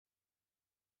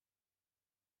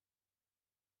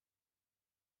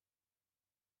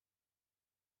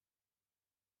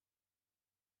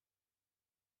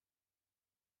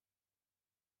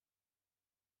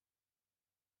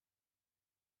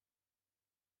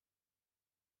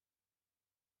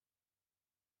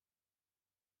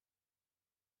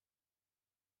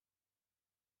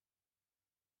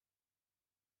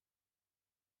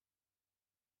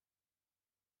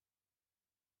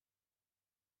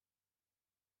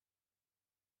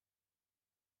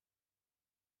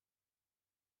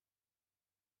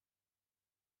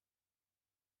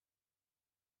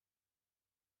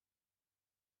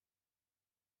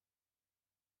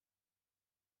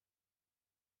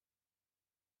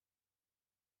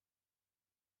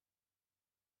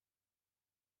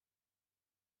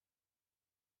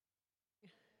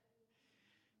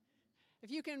If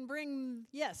you can bring,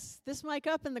 yes, this mic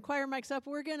up and the choir mics up,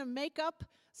 we're going to make up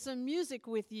some music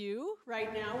with you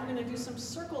right now. We're going to do some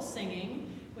circle singing,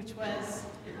 which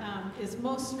is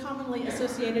most commonly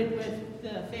associated with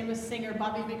the famous singer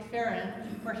Bobby McFerrin,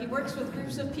 where he works with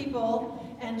groups of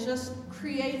people and just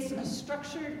creates a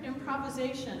structured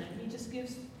improvisation, and he just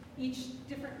gives each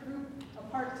different group a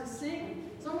part to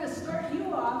sing. So I'm going to start you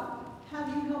off, have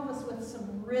you help us with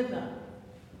some rhythm.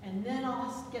 And then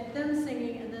I'll get them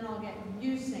singing, and then I'll get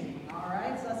you singing, all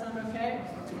right? Does that sound okay?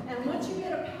 And once you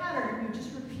get a pattern, you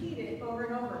just repeat it over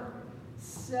and over.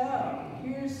 So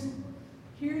here's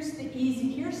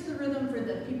the rhythm for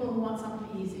the people who want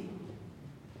something easy.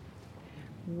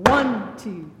 1,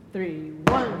 2, 3,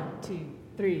 1, 2,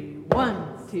 3,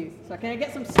 1, 2. So can I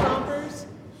get some stompers?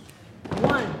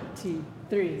 1, 2,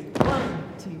 3, 1,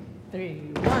 2, 3,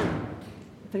 1,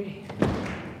 3.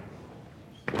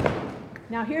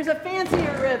 Now here's a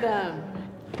fancier rhythm.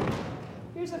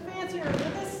 Here's a fancier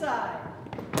rhythm this side.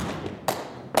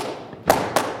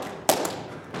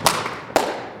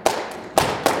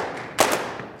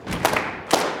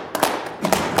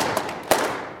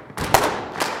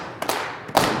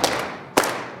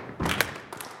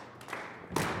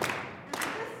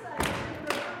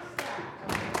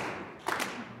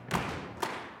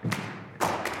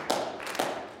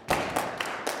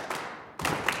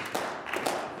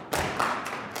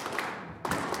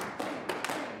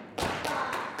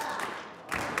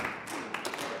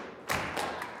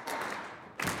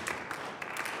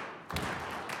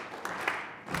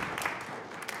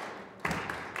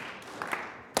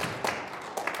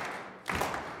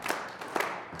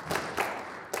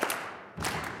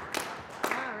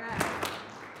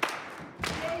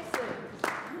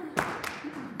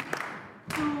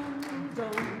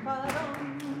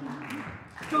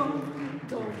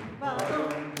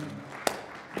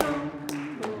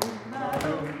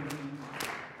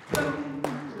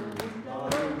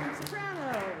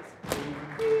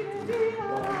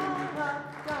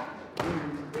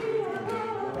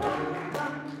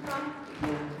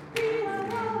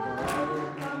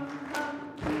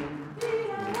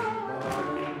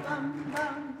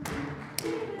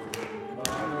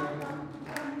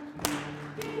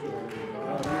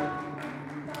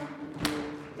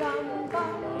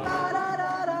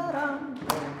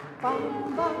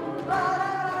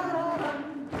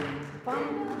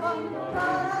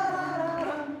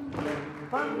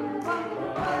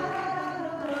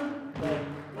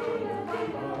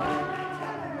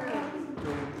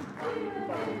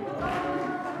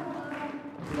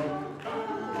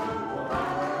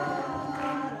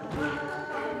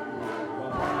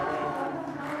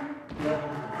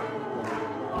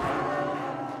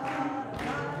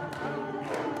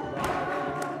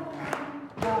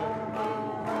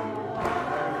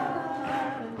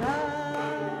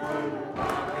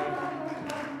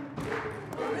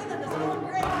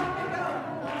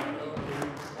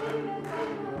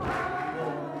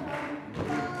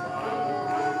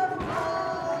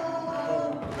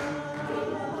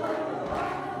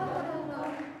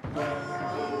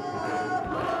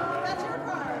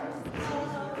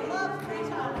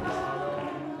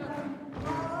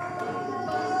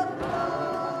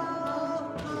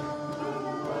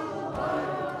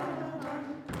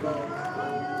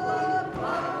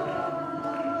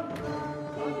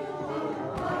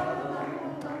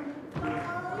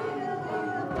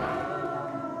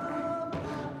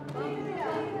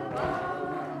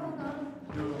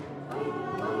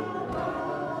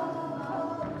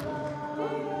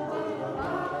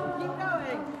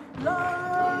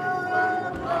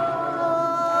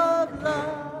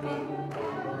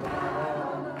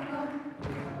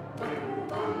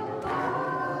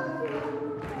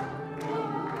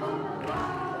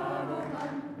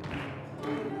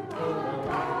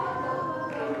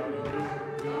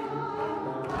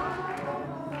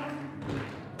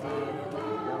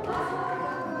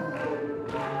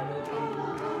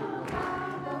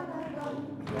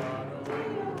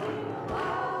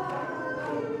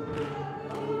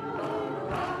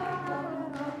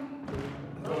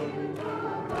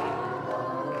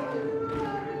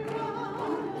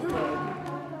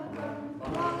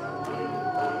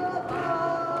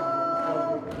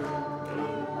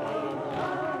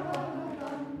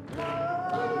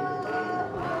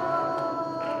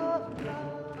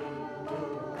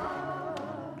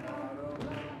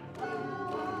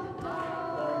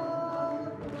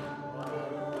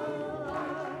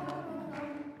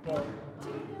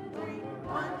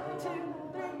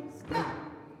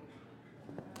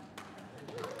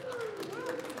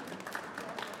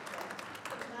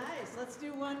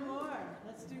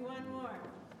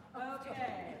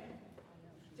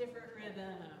 Different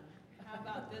rhythm. How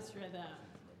about this rhythm?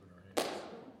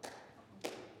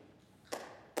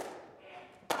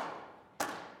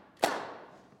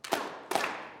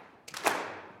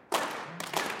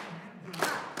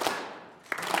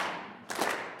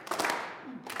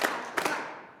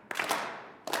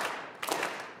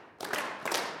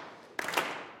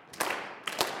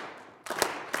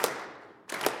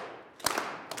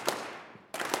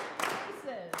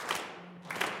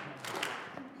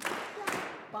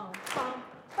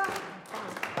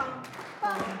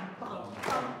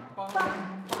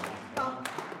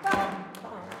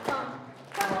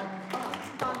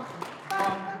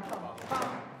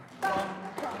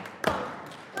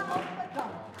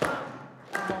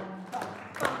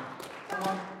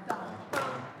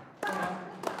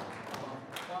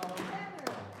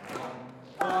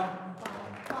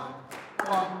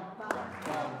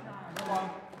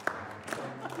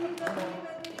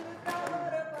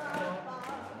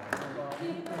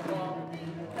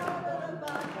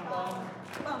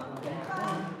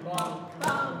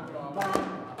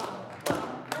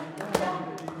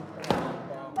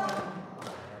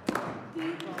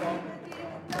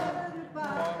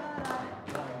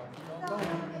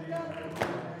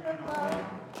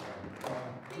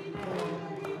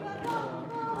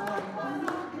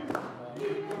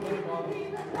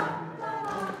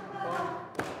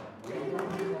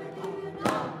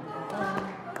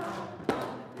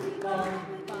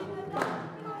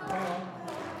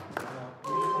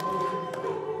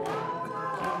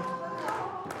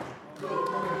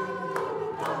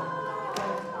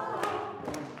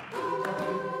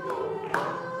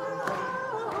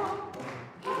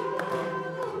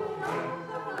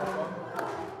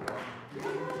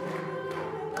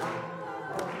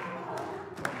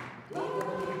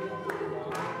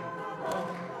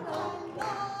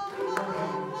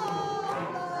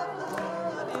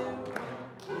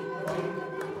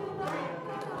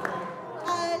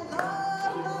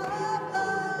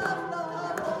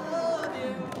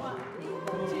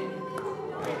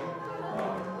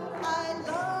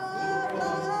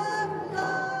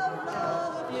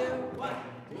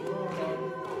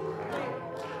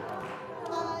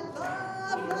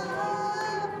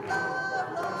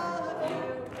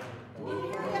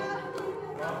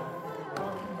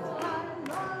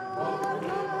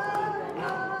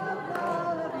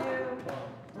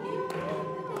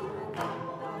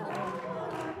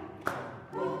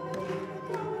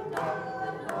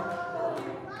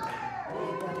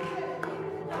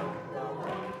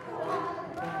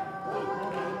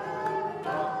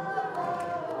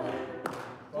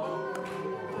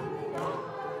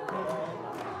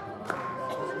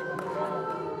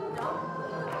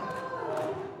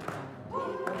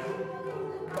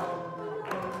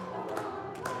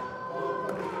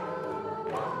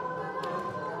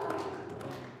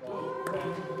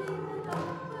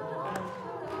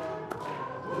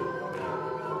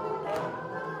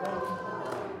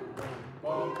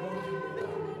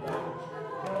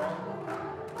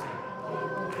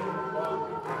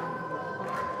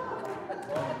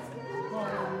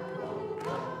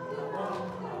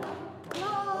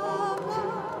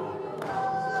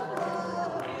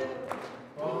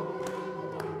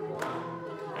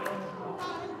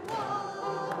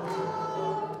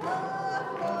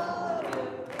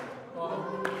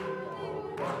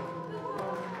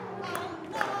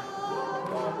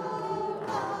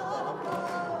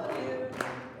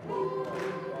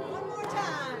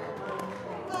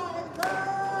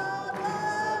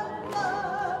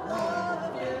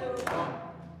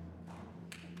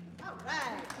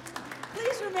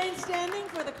 Remain standing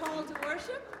for the call to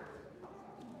worship.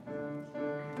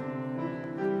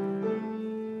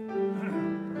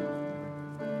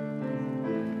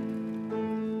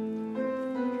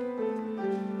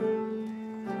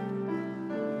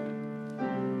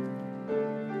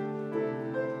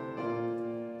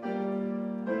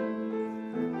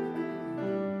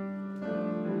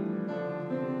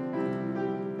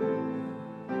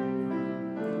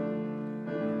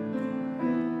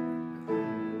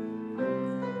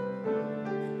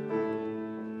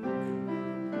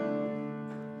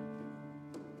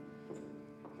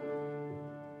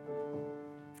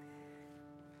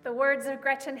 The words of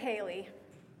Gretchen Haley.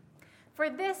 For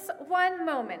this one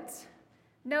moment,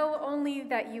 know only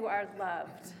that you are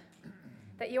loved,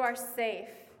 that you are safe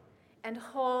and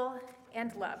whole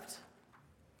and loved.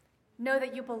 Know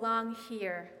that you belong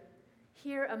here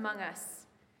among us,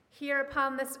 here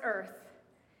upon this earth,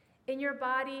 in your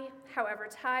body, however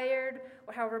tired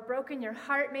or however broken your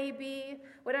heart may be,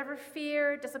 whatever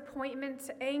fear,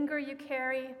 disappointment, anger you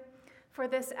carry, for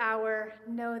this hour,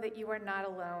 know that you are not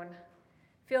alone.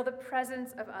 Feel the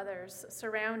presence of others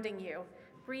surrounding you,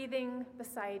 breathing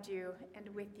beside you and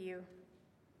with you.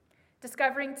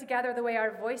 Discovering together the way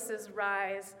our voices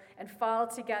rise and fall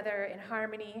together in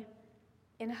harmony,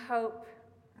 in hope.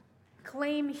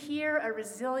 Claim here a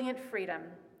resilient freedom,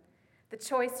 the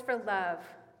choice for love,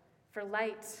 for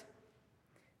light,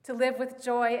 to live with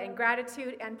joy and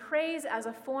gratitude and praise as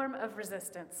a form of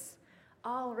resistance.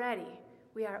 Already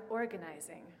we are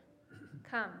organizing.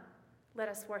 Come, let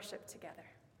us worship together.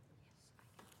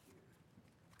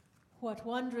 What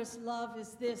wondrous love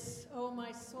is this, O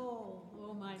my soul,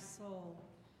 O my soul.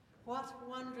 What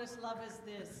wondrous love is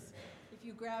this? If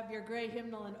you grab your gray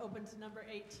hymnal and open to number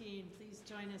 18, please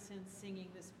join us in singing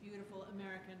this beautiful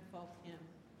American folk hymn.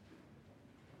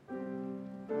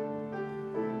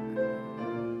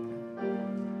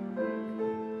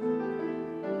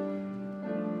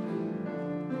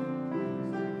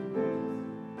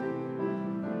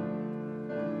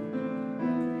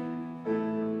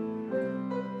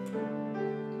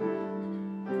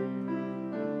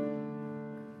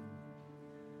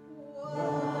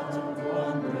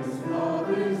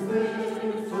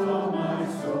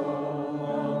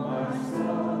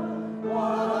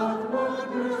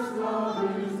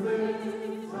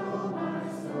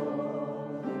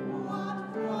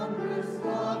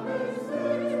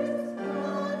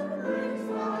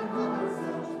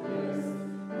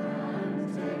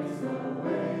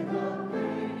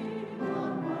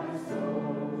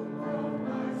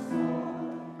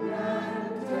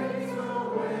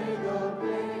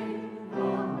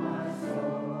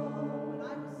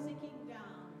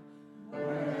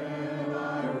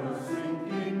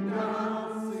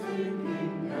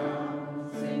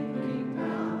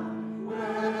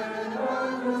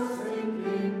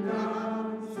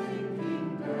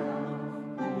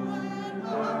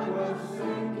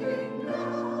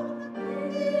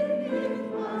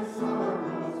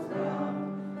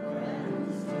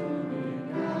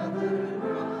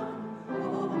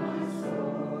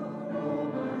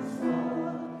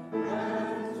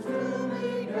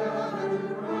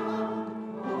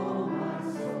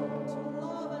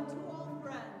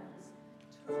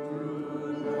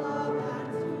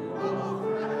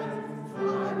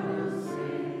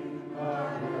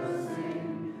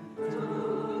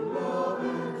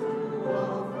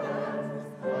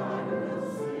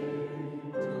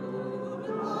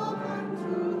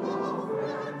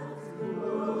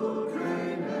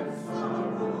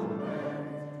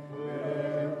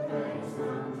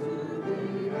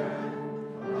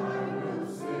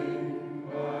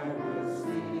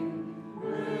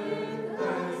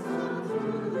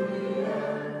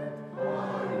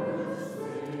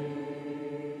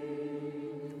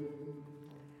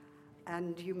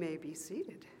 And you may be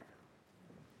seated.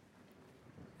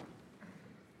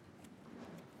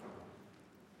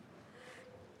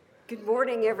 Good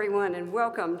morning, everyone, and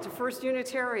welcome to First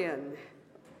Unitarian.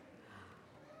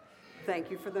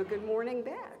 Thank you for the good morning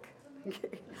back.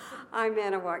 I'm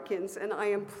Anna Watkins, and I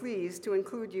am pleased to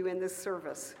include you in this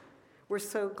service. We're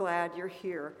so glad you're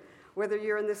here, whether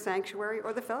you're in the sanctuary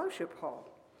or the fellowship hall.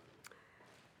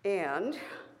 And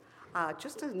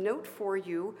just a note for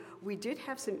you, we did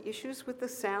have some issues with the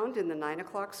sound in the 9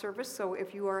 o'clock service, so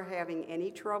if you are having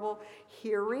any trouble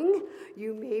hearing,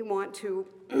 you may want to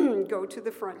go to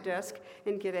the front desk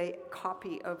and get a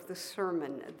copy of the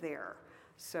sermon there.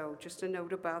 So just a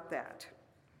note about that.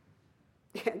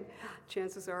 And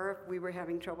chances are, if we were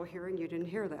having trouble hearing, you didn't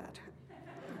hear that.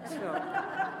 So,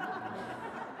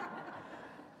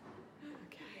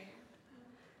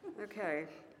 okay.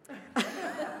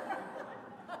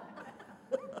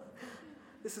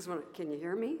 This is one, can you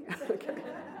hear me? Okay.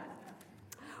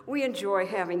 We enjoy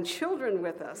having children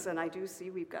with us, and I do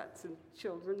see we've got some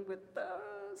children with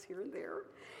us here and there,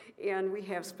 and we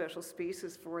have special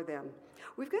spaces for them.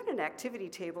 We've got an activity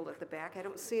table at the back. I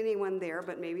don't see anyone there,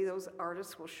 but maybe those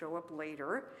artists will show up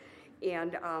later.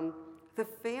 And the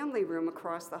family room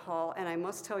across the hall, and I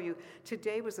must tell you,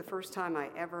 today was the first time I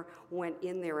ever went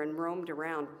in there and roamed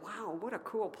around. Wow, what a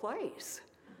cool place.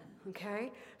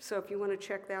 Okay, so if you want to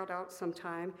check that out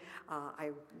sometime,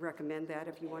 I recommend that.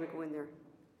 If you want to go in there,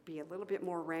 be a little bit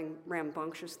more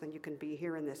rambunctious than you can be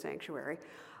here in the sanctuary,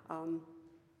 and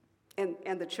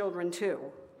the children too.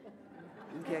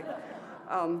 Okay,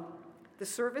 the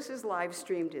service is live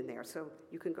streamed in there, so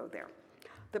you can go there.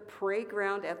 The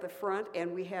playground at the front,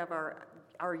 and we have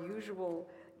our usual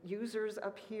users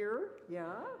up here. Yeah,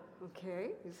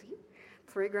 okay, you see?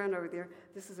 Playground over there.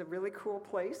 This is a really cool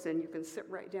place, and you can sit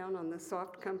right down on the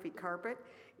soft, comfy carpet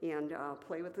and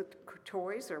play with the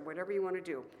toys or whatever you want to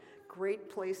do. Great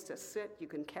place to sit. You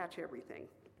can catch everything.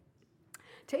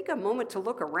 Take a moment to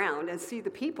look around and see the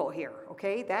people here,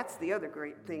 okay? That's the other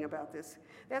great thing about this.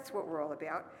 That's what we're all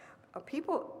about.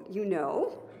 People you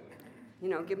know,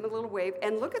 give them a little wave,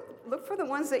 and look for the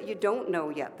ones that you don't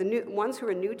know yet, the new ones who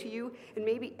are new to you, and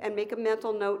make a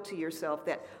mental note to yourself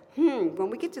that, when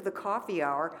we get to the coffee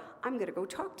hour, I'm going to go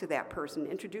talk to that person,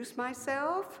 introduce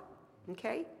myself,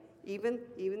 okay? Even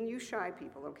you shy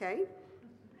people, okay?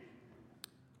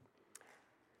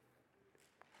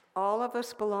 All of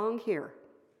us belong here,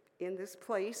 in this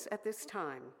place at this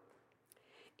time.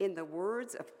 In the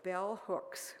words of Bell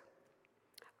Hooks,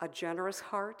 a generous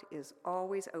heart is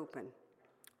always open,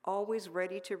 always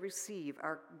ready to receive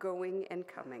our going and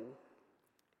coming.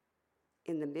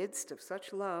 In the midst of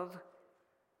such love,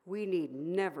 we need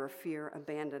never fear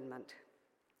abandonment.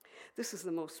 This is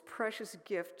the most precious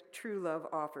gift true love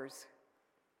offers,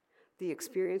 the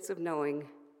experience of knowing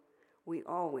we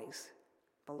always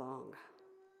belong.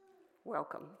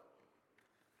 Welcome.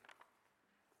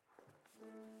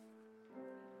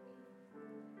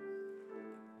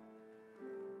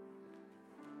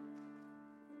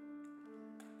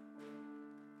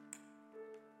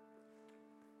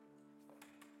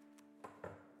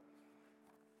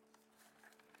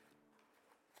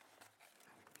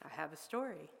 I have a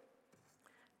story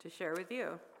to share with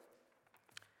you.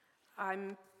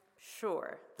 I'm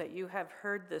sure that you have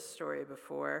heard this story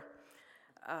before,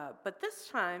 but this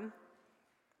time,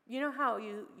 you know how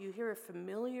you hear a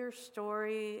familiar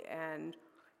story and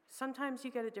sometimes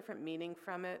you get a different meaning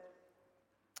from it?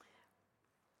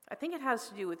 I think it has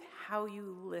to do with how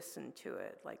you listen to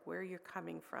it, like where you're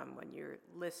coming from when you're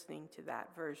listening to that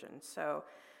version. So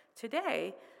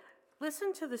today,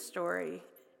 listen to the story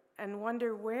and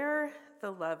wonder where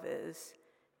the love is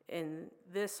in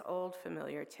this old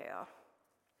familiar tale.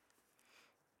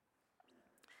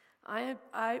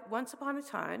 Once upon a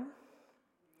time,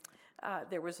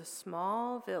 there was a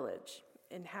small village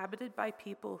inhabited by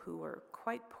people who were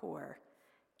quite poor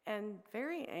and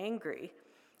very angry.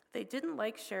 They didn't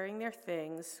like sharing their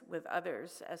things with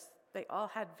others, as they all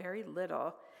had very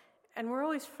little and were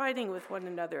always fighting with one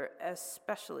another,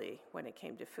 especially when it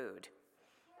came to food.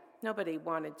 Nobody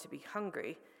wanted to be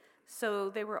hungry, so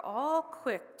they were all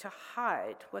quick to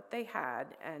hide what they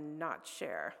had and not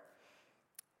share.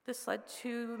 This led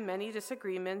to many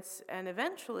disagreements, and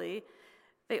eventually,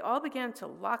 they all began to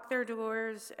lock their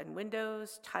doors and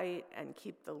windows tight and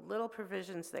keep the little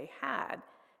provisions they had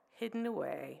hidden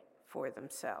away for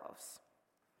themselves.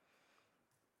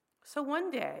 So one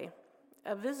day,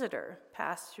 a visitor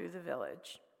passed through the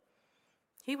village.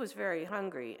 He was very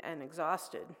hungry and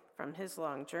exhausted from his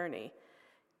long journey.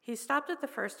 He stopped at the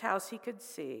first house he could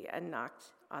see and knocked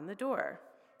on the door,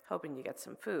 hoping to get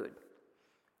some food.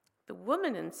 The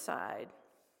woman inside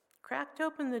cracked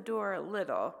open the door a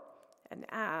little and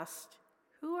asked,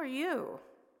 "Who are you?"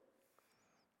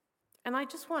 And I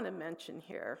just want to mention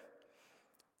here,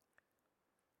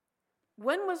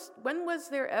 when was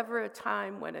there ever a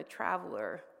time when a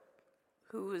traveler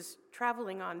who was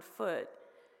traveling on foot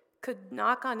could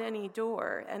knock on any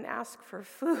door and ask for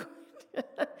food?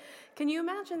 Can you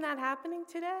imagine that happening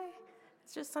today?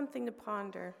 It's just something to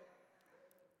ponder.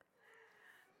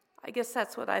 I guess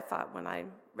that's what I thought when I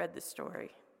read the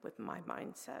story with my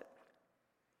mindset.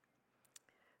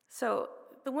 So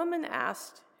the woman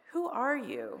asked, "Who are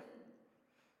you?"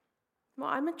 "Well,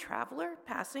 I'm a traveler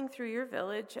passing through your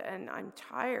village, and I'm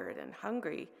tired and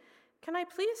hungry. Can I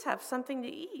please have something to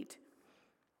eat?"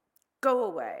 "Go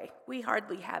away. We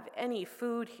hardly have any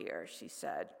food here," she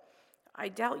said. "I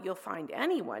doubt you'll find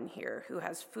anyone here who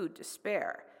has food to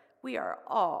spare. We are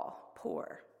all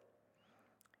poor."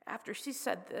 After she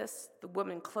said this, the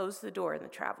woman closed the door in the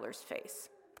traveler's face.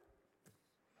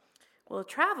 Well, the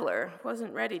traveler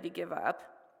wasn't ready to give up.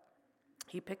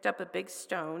 He picked up a big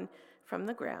stone from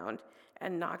the ground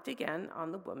and knocked again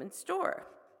on the woman's door.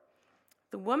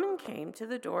 The woman came to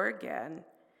the door again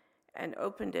and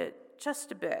opened it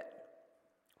just a bit.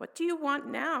 "What do you want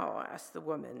now?" asked the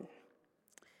woman.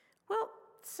 "Well,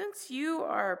 since you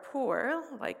are poor,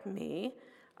 like me,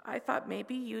 I thought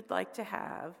maybe you'd like to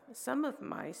have some of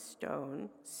my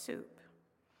stone soup.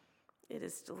 It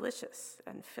is delicious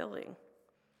and filling."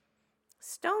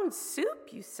 "Stone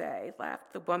soup, you say?"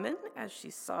 laughed the woman as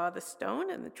she saw the stone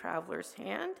in the traveler's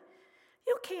hand.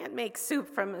 "You can't make soup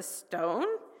from a stone."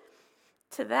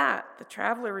 To that, the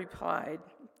traveler replied,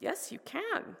 "Yes, you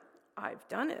can. I've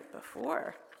done it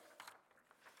before."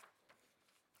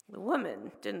 The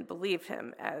woman didn't believe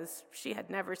him, as she had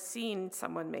never seen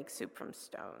someone make soup from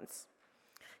stones.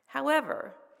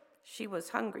 However, she was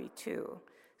hungry too,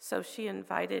 so she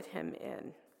invited him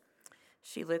in.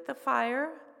 She lit the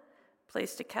fire,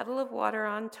 placed a kettle of water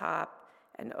on top,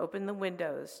 and opened the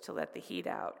windows to let the heat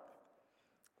out.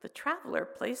 The traveler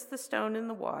placed the stone in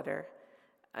the water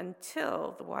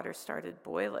until the water started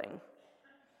boiling.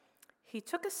 He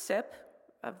took a sip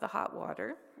of the hot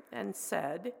water and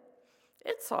said,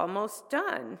 "It's almost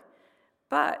done,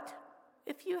 but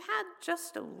if you had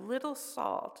just a little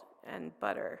salt and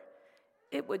butter,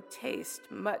 it would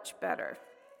taste much better."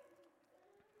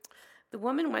 The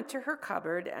woman went to her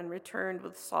cupboard and returned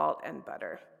with salt and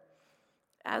butter.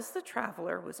 As the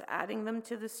traveler was adding them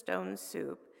to the stone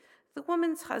soup, the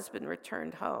woman's husband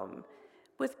returned home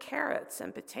with carrots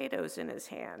and potatoes in his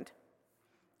hand.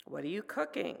 "What are you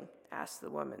cooking?" asked the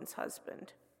woman's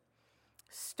husband.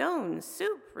 "Stone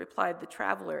soup," replied the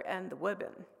traveler and the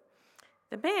woman.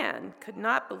 The man could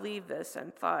not believe this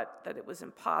and thought that it was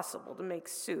impossible to make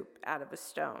soup out of a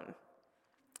stone.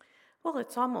 "Well,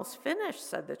 it's almost finished,"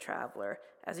 said the traveler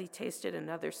as he tasted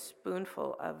another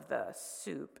spoonful of the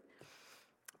soup.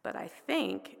 "But I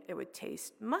think it would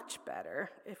taste much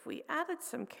better if we added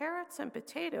some carrots and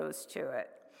potatoes to it."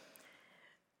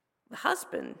 The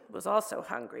husband was also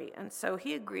hungry, and so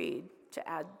he agreed to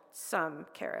add some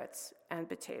carrots and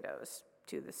potatoes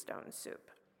to the stone soup.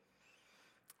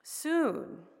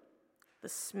 Soon, the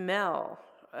smell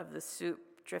of the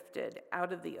soup drifted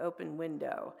out of the open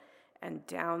window and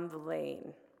down the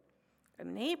lane. A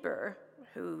neighbor,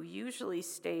 who usually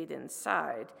stayed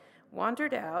inside,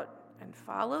 wandered out and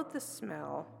followed the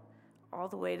smell all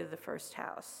the way to the first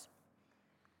house.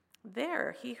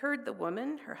 There, he heard the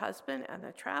woman, her husband, and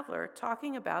the traveler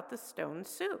talking about the stone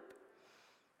soup.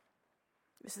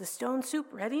 "Is the stone soup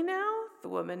ready now?" the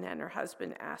woman and her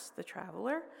husband asked the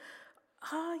traveler.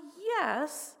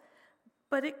 Yes,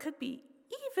 but it could be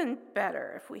even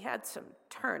better if we had some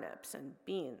turnips and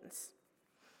beans."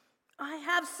 "I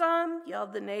have some,"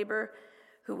 yelled the neighbor,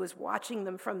 who was watching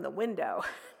them from the window.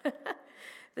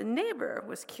 The neighbor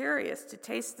was curious to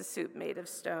taste the soup made of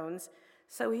stones,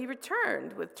 so he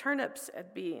returned with turnips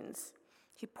and beans.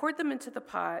 He poured them into the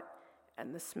pot,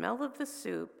 and the smell of the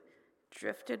soup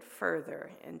drifted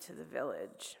further into the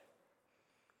village.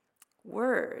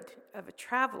 Word of a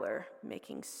traveler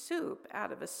making soup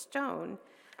out of a stone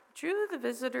drew the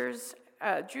villagers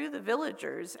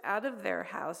out of their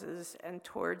houses and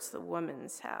towards the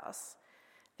woman's house.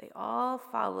 They all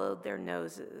followed their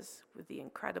noses with the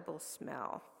incredible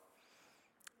smell.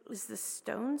 "Is the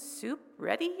stone soup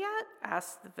ready yet?"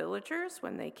 asked the villagers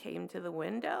when they came to the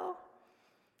window.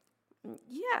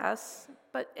 "Yes,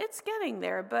 but it's getting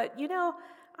there. But,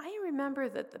 I remember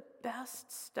that the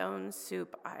best stone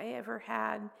soup I ever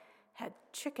had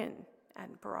chicken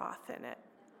and broth in it.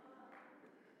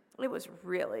 It was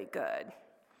really good."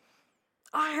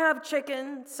 "I have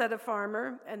chicken," said a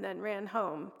farmer, and then ran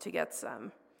home to get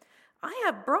some. "I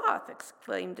have broth,"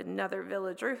 exclaimed another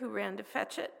villager who ran to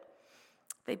fetch it.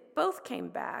 They both came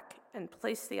back and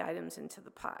placed the items into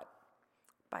the pot.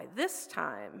 By this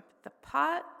time, the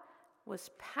pot was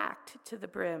packed to the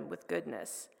brim with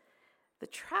goodness. The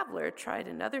traveler tried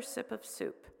another sip of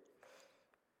soup.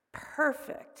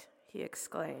 "Perfect," he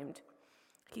exclaimed.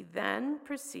 He then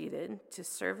proceeded to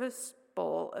serve a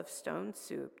bowl of stone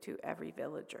soup to every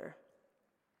villager.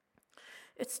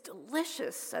 "It's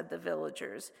delicious," said the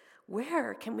villagers.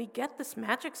 "Where can we get this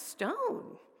magic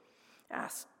stone?"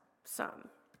 asked some.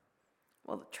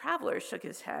 Well, the traveler shook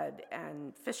his head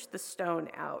and fished the stone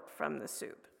out from the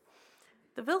soup.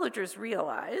 The villagers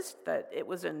realized that it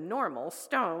was a normal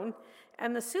stone,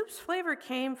 and the soup's flavor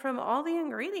came from all the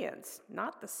ingredients,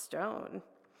 not the stone.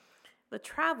 The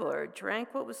traveler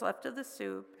drank what was left of the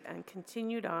soup and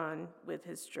continued on with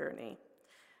his journey.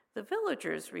 The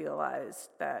villagers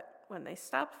realized that when they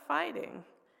stopped fighting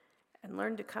and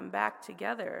learned to come back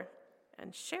together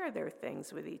and share their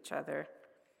things with each other,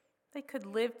 they could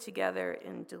live together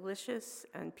in delicious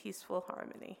and peaceful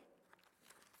harmony.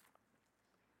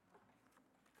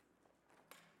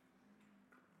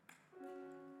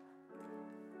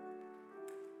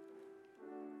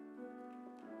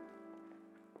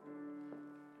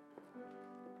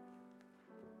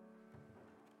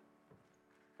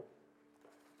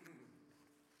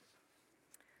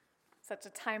 Such a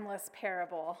timeless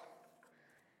parable.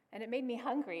 And it made me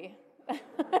hungry.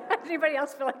 Anybody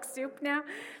else feel like soup now?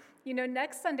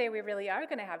 Next Sunday we really are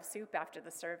going to have soup after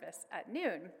the service at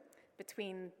noon,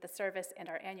 between the service and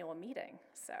our annual meeting.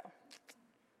 So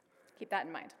keep that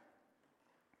in mind.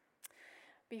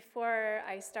 Before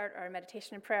I start our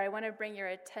meditation and prayer, I want to bring your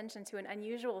attention to an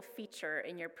unusual feature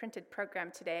in your printed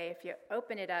program today. If you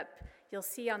open it up, you'll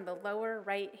see on the lower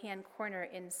right-hand corner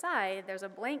inside, there's a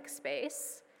blank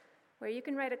space where you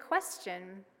can write a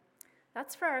question.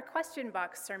 That's for our question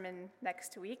box sermon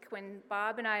next week, when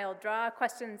Bob and I will draw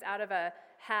questions out of a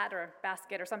hat or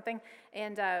basket or something,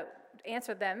 and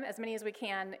answer them, as many as we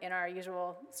can, in our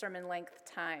usual sermon length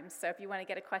time. So if you want to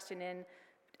get a question in,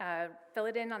 fill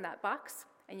it in on that box,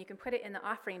 and you can put it in the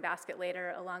offering basket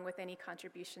later, along with any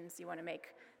contributions you want to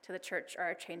make to the church or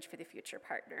our Change for the Future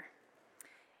partner.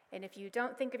 And if you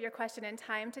don't think of your question in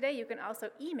time today, you can also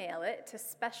email it to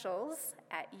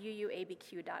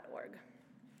specials@uuabq.org.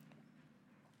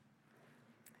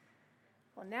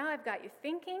 Well, now I've got you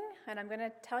thinking, and I'm going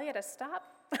to tell you to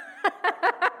stop,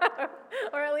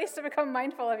 or at least to become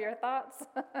mindful of your thoughts.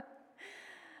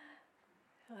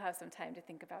 We'll have some time to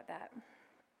think about that.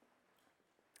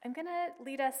 I'm going to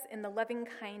lead us in the loving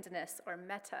kindness or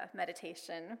metta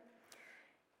meditation.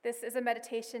 This is a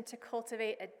meditation to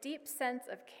cultivate a deep sense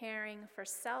of caring for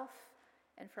self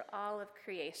and for all of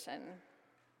creation.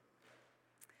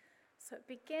 So it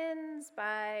begins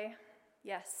by,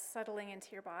 settling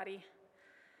into your body,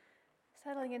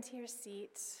 settling into your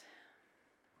seat.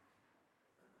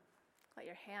 Let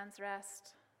your hands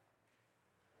rest.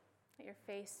 Let your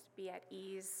face be at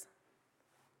ease.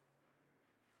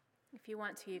 If you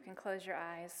want to, you can close your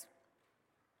eyes.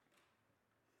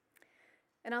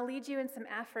 And I'll lead you in some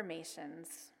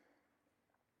affirmations.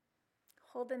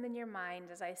 Hold them in your mind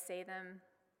as I say them.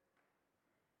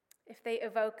 If they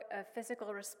evoke a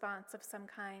physical response of some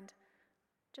kind,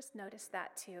 just notice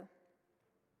that too.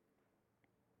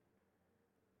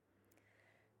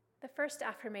 The first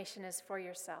affirmation is for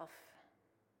yourself.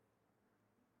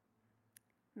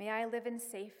 May I live in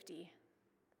safety.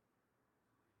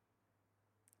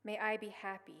 May I be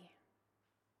happy.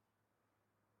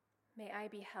 May I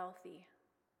be healthy.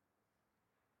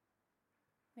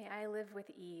 May I live with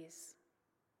ease.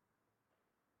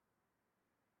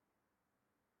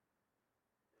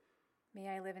 May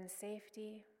I live in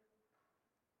safety,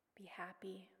 be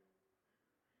happy,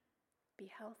 be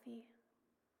healthy,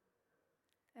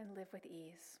 and live with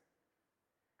ease.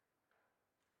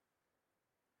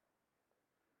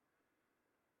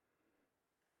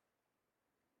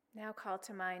 Now call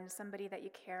to mind somebody that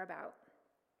you care about,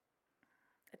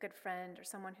 a good friend or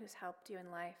someone who's helped you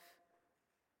in life.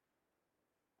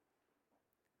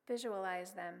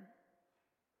 Visualize them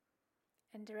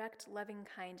and direct loving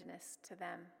kindness to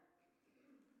them.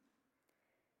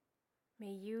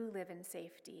 May you live in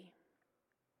safety.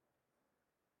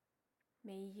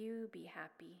 May you be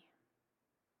happy.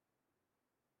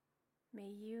 May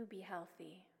you be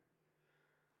healthy.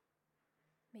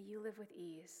 May you live with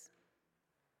ease.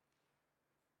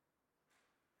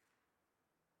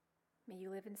 May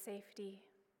you live in safety,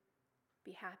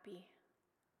 be happy,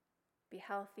 be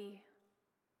healthy,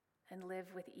 and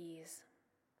live with ease.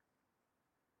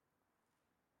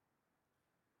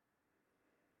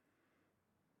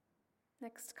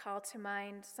 Next, call to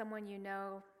mind someone you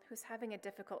know who's having a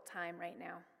difficult time right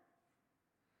now.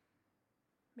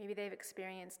 Maybe they've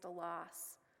experienced a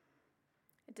loss,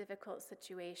 a difficult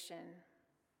situation,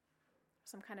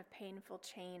 some kind of painful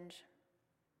change.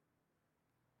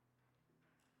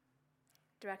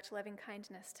 Direct loving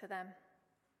kindness to them.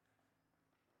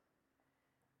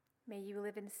 May you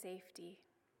live in safety.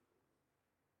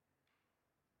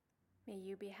 May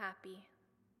you be happy.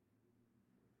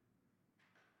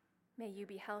 May you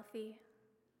be healthy.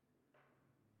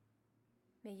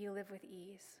 May you live with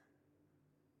ease.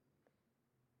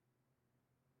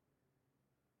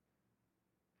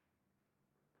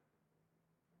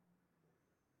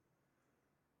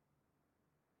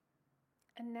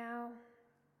 And now,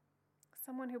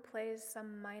 someone who plays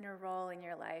some minor role in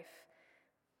your life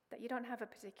that you don't have a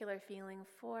particular feeling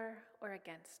for or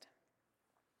against.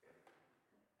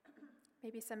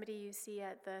 Maybe somebody you see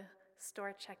at the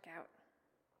store checkout,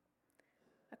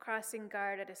 a crossing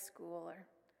guard at a school, or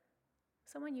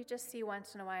someone you just see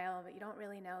once in a while but you don't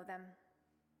really know them.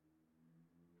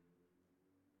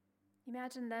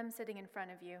 Imagine them sitting in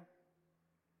front of you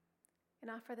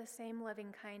and offer the same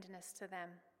loving kindness to them.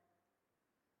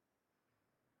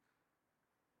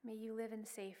 May you live in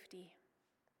safety.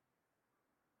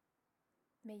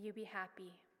 May you be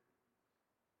happy.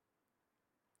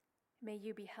 May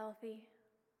you be healthy.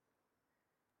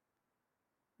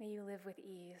 May you live with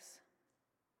ease.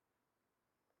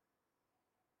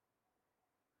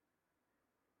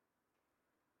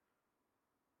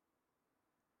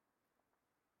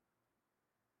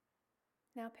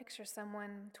 Now picture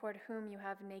someone toward whom you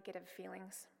have negative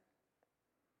feelings.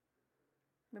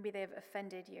 Maybe they've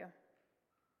offended you.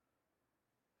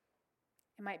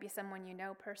 It might be someone you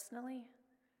know personally,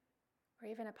 or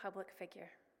even a public figure.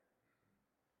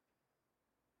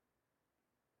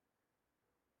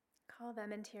 Call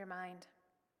them into your mind.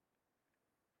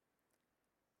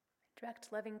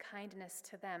 Direct loving kindness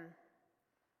to them.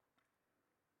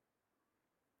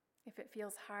 If it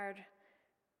feels hard,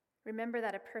 remember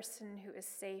that a person who is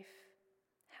safe,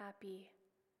 happy,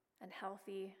 and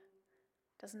healthy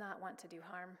does not want to do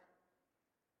harm.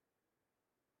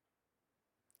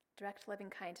 Direct loving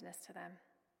kindness to them.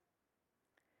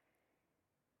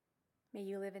 May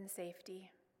you live in safety.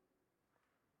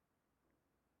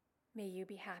 May you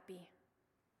be happy.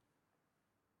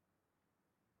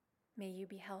 May you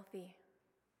be healthy.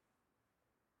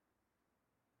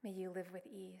 May you live with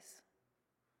ease.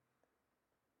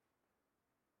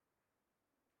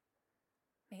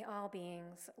 May all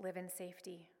beings live in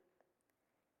safety,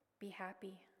 be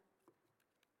happy,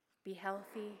 be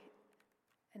healthy,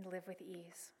 and live with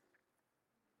ease.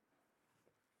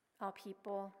 All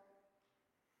people,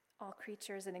 all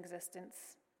creatures in existence,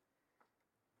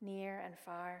 near and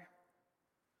far,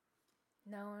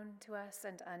 known to us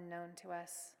and unknown to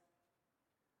us,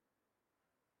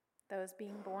 those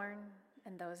being born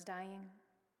and those dying,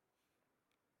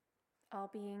 all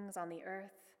beings on the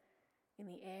earth, in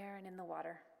the air, and in the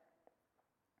water.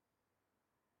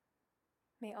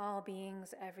 May all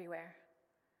beings everywhere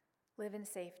live in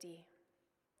safety,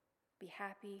 be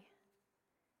happy,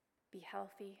 be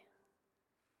healthy,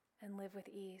 and live with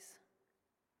ease.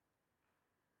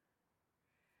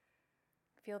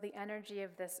 Feel the energy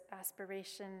of this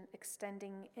aspiration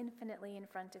extending infinitely in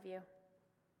front of you,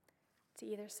 to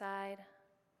either side,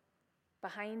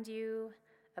 behind you,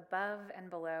 above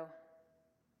and below.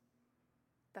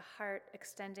 The heart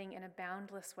extending in a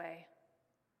boundless way,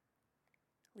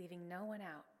 leaving no one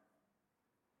out.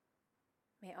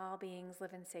 May all beings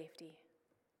live in safety,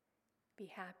 be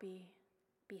happy,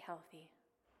 be healthy,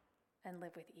 and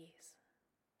live with ease.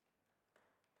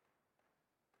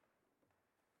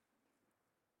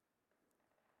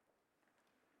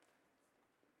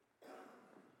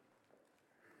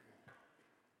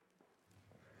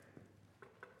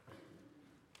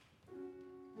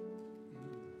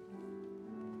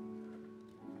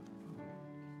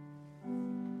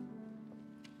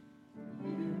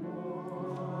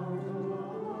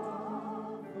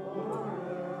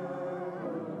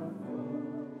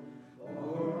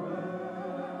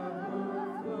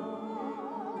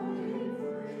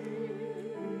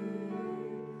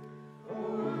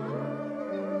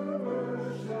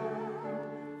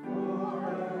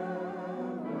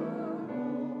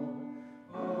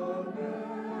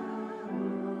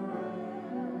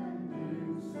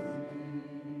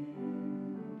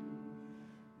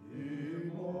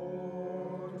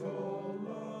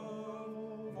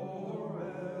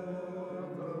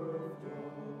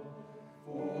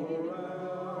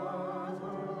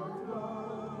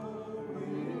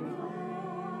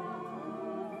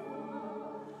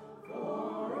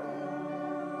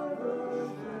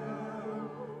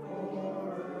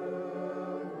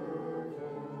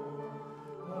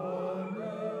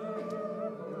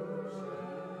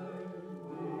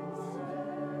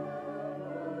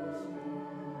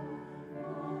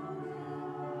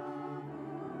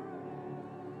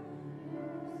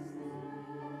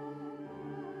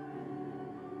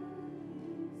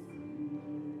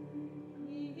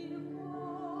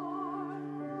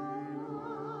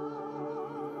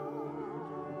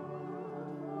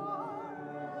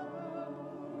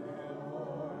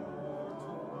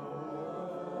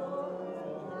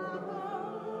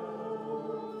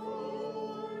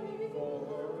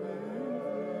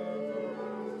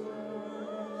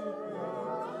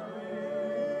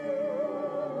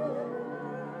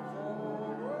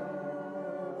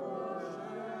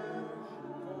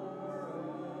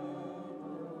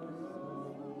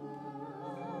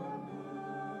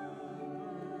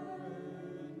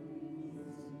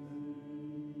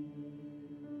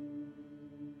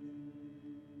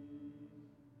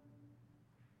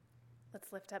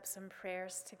 Let's lift up some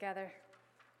prayers together.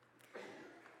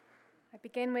 I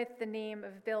begin with the name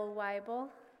of Bill Weibel,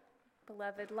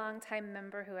 beloved longtime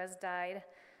member who has died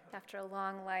after a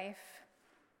long life.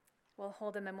 We'll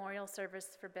hold a memorial service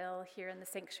for Bill here in the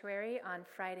sanctuary on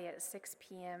Friday at 6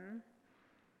 p.m.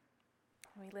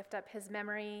 We lift up his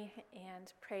memory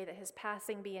and pray that his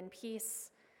passing be in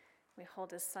peace. We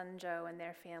hold his son Joe and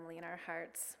their family in our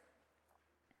hearts.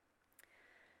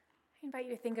 I invite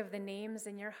you to think of the names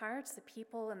in your hearts, the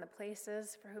people and the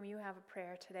places for whom you have a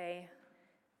prayer today,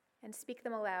 and speak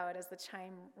them aloud as the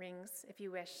chime rings, if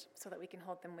you wish, so that we can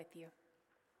hold them with you.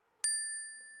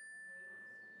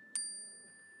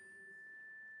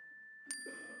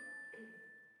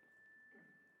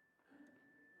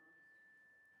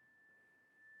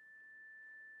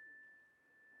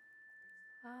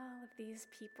 All of these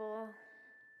people,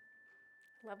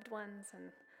 loved ones and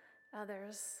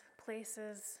others,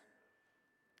 places,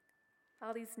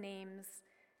 all these names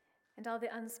and all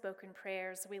the unspoken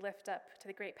prayers we lift up to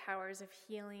the great powers of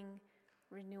healing,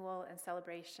 renewal, and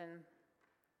celebration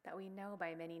that we know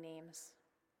by many names.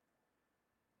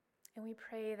 And we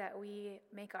pray that we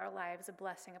make our lives a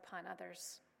blessing upon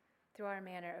others through our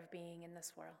manner of being in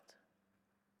this world.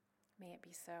 May it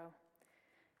be so,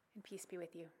 and peace be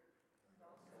with you.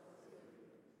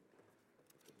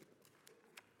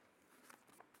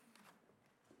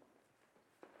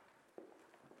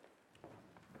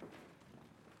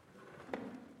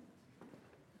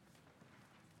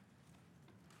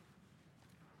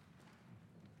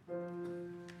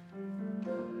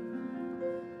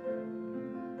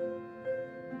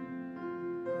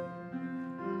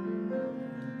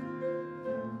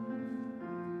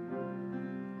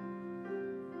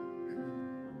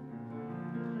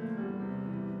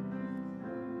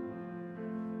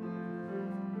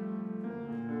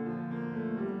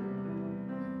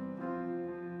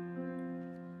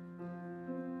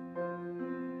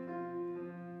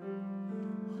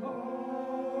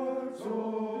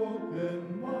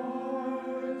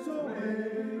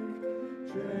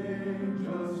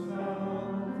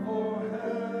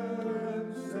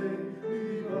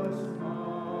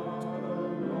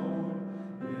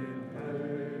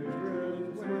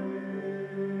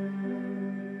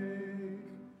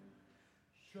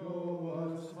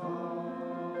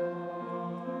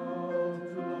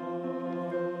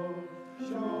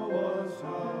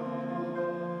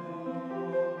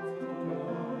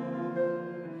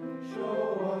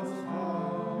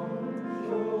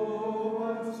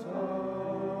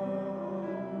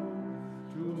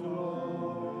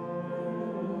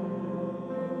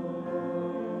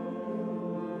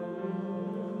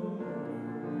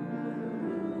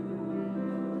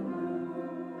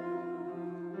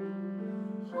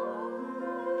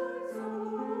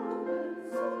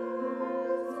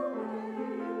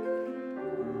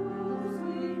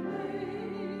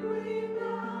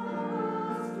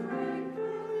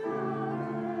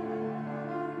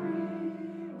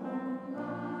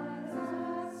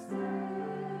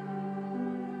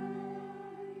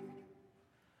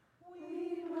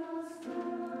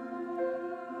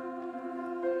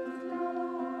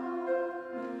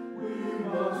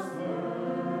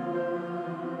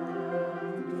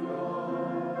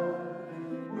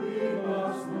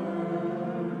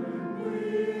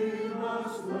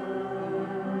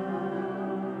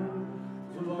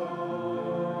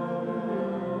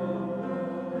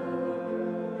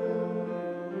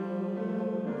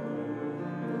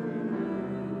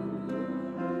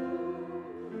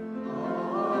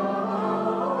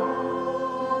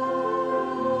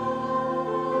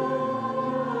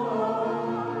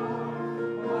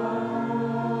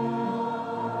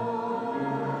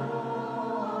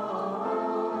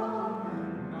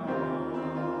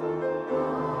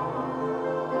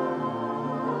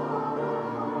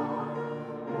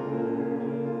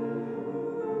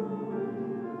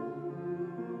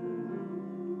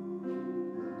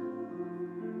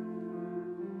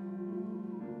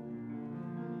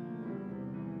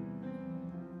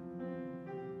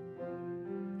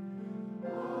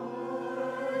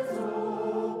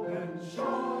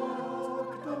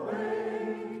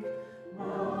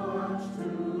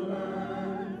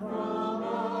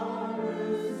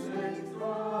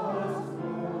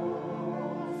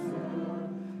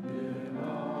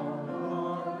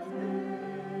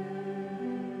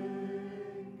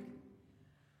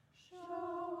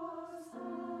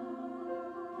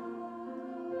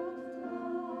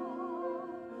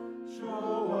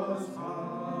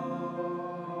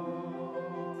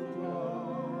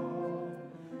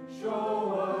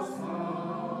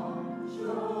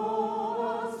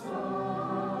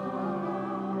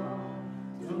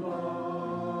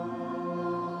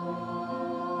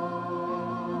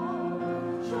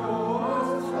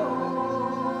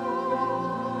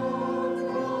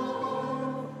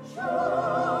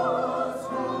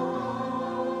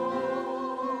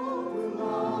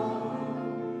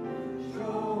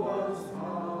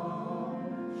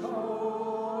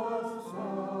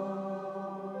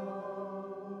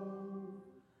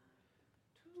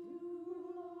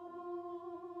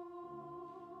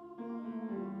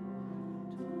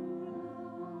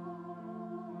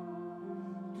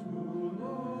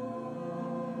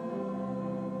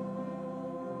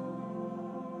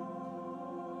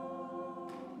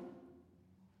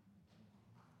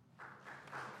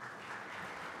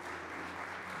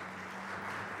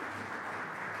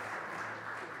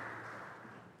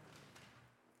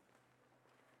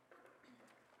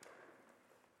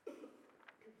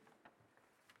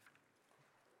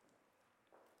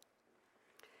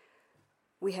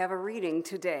 We have a reading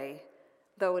today,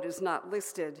 though it is not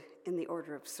listed in the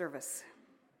order of service.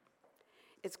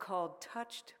 It's called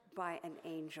Touched by an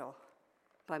Angel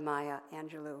by Maya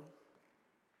Angelou.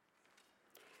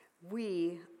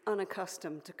 We,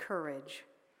 unaccustomed to courage,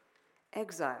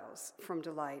 exiles from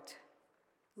delight,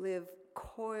 live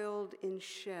coiled in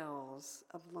shells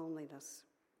of loneliness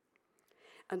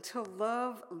until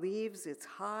love leaves its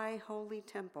high holy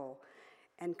temple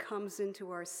and comes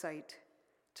into our sight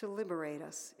to liberate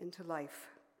us into life.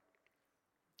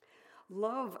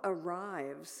 Love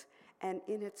arrives, and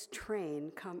in its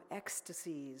train come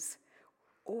ecstasies,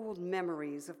 old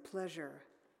memories of pleasure,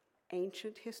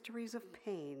 ancient histories of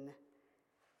pain.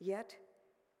 Yet,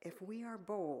 if we are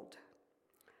bold,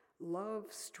 love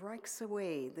strikes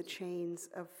away the chains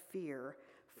of fear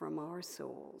from our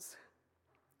souls.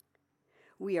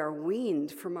 We are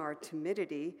weaned from our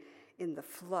timidity in the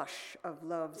flush of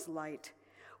love's light.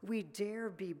 We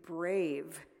dare be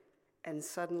brave, and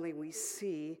suddenly we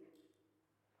see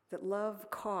that love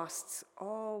costs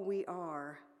all we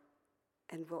are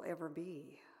and will ever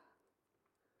be.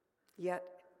 Yet,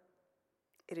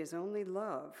 it is only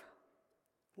love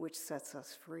which sets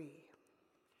us free.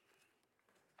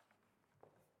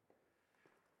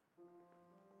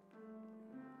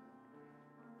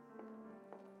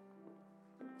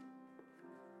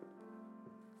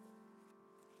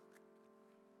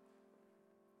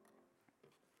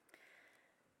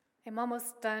 I'm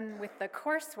almost done with the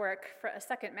coursework for a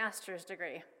second master's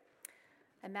degree,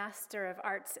 a Master of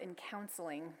Arts in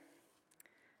Counseling.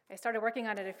 I started working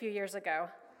on it a few years ago.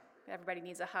 Everybody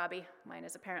needs a hobby. Mine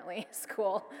is apparently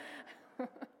school.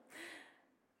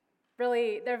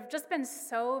 Really, there have just been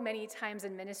so many times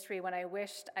in ministry when I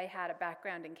wished I had a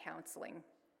background in counseling.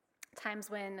 Times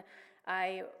when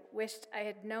I wished I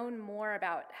had known more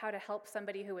about how to help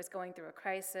somebody who was going through a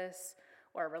crisis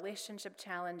or relationship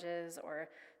challenges or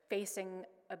facing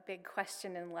a big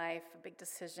question in life, a big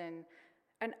decision.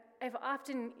 And I've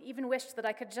often even wished that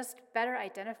I could just better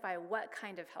identify what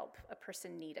kind of help a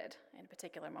person needed in a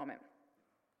particular moment.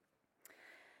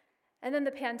 And then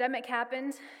the pandemic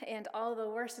happened, and all the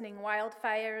worsening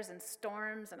wildfires and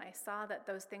storms, and I saw that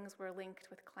those things were linked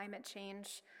with climate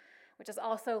change, which is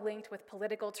also linked with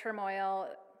political turmoil,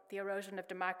 the erosion of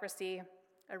democracy,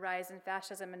 a rise in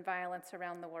fascism and violence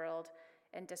around the world,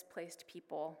 and displaced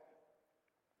people.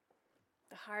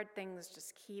 The hard things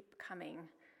just keep coming.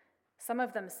 Some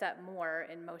of them set more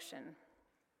in motion.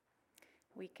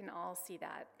 We can all see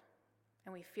that,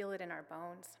 and we feel it in our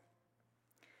bones.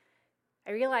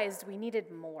 I realized we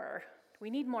needed more. We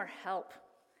need more help.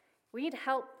 We need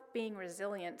help being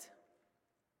resilient.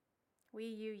 We,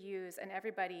 you, yous, and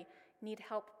everybody need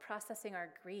help processing our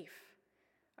grief,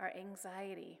 our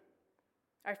anxiety,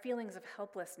 our feelings of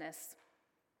helplessness.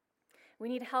 We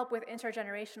need help with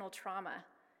intergenerational trauma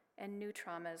and new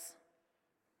traumas.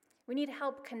 We need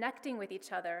help connecting with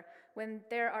each other when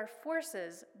there are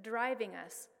forces driving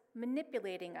us,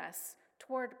 manipulating us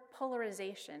toward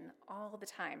polarization all the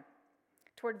time,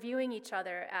 toward viewing each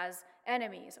other as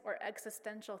enemies or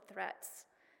existential threats,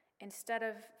 instead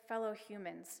of fellow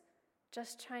humans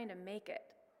just trying to make it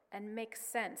and make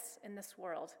sense in this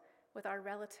world with our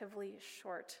relatively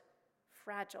short,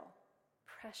 fragile,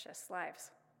 precious lives.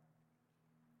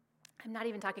 I'm not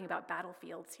even talking about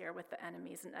battlefields here with the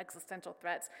enemies and existential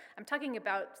threats. I'm talking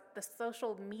about the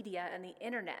social media and the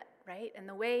internet, right? And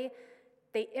the way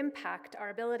they impact our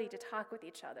ability to talk with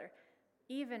each other,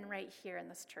 even right here in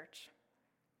this church.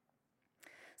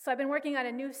 So I've been working on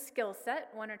a new skill set,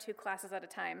 1 or 2 classes at a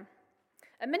time.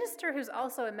 A minister who's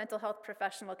also a mental health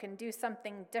professional can do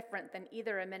something different than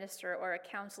either a minister or a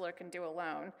counselor can do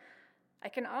alone. I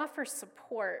can offer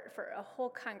support for a whole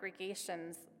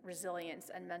congregation's resilience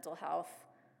and mental health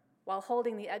while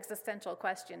holding the existential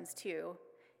questions too,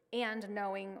 and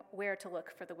knowing where to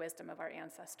look for the wisdom of our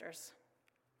ancestors.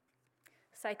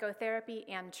 Psychotherapy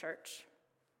and church.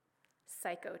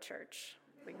 Psycho-church,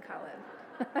 we can call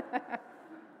it.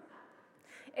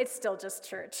 It's still just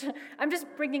church. I'm just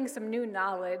bringing some new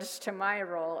knowledge to my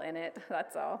role in it,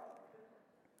 that's all.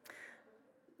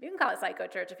 You can call it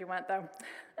psycho-church if you want, though.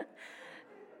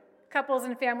 Couples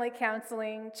and family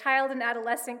counseling, child and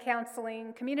adolescent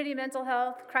counseling, community mental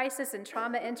health, crisis and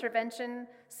trauma intervention,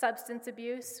 substance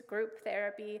abuse, group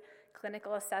therapy,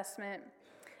 clinical assessment.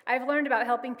 I've learned about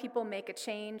helping people make a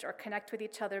change or connect with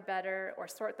each other better or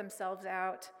sort themselves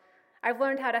out. I've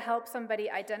learned how to help somebody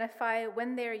identify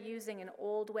when they're using an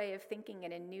old way of thinking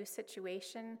in a new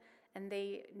situation and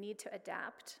they need to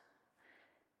adapt.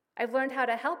 I've learned how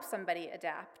to help somebody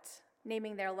adapt,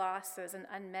 naming their losses and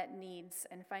unmet needs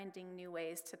and finding new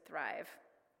ways to thrive.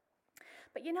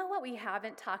 But you know what we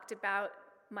haven't talked about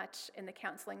much in the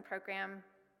counseling program?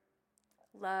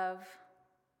 Love.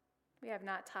 We have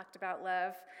not talked about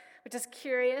love. which is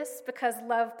curious because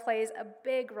love plays a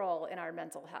big role in our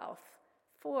mental health,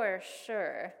 for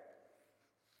sure.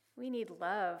 We need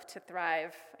love to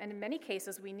thrive, and in many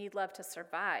cases, we need love to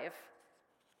survive.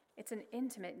 It's an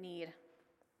intimate need.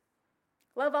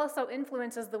 Love also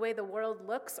influences the way the world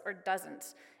looks or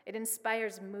doesn't. It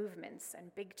inspires movements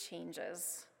and big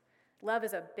changes. Love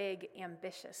is a big,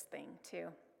 ambitious thing, too.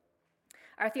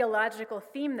 Our theological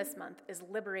theme this month is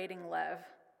liberating love.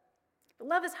 But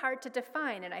love is hard to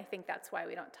define, and I think that's why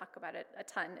we don't talk about it a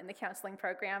ton in the counseling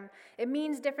program. It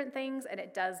means different things, and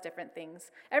it does different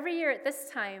things. Every year at this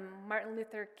time, Martin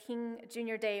Luther King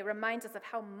Jr. Day reminds us of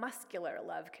how muscular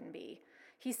love can be.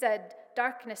 He said,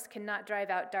 "Darkness cannot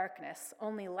drive out darkness.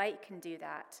 Only light can do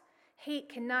that. Hate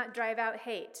cannot drive out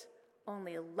hate.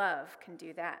 Only love can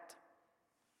do that."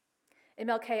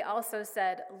 MLK also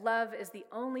said, "Love is the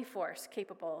only force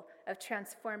capable of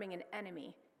transforming an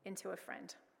enemy into a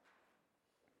friend."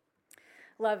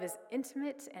 Love is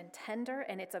intimate and tender,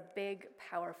 and it's a big,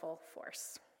 powerful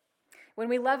force. When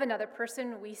we love another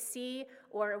person, we see,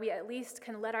 or we at least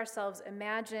can let ourselves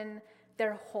imagine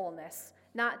their wholeness,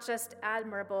 not just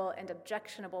admirable and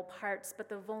objectionable parts, but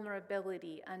the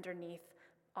vulnerability underneath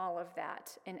all of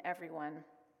that in everyone.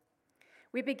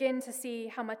 We begin to see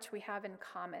how much we have in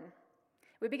common.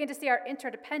 We begin to see our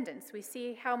interdependence. We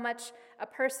see how much a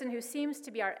person who seems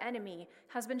to be our enemy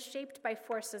has been shaped by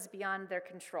forces beyond their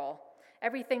control.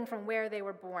 Everything from where they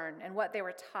were born and what they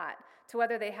were taught to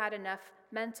whether they had enough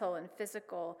mental and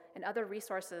physical and other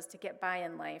resources to get by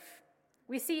in life.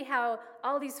 We see how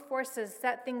all these forces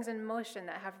set things in motion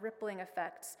that have rippling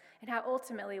effects, and how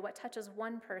ultimately what touches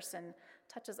one person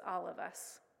touches all of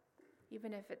us,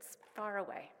 even if it's far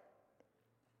away.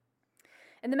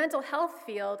 In the mental health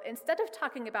field, instead of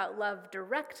talking about love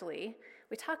directly,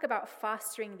 we talk about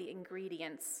fostering the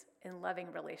ingredients in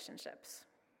loving relationships.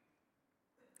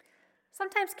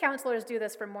 Sometimes counselors do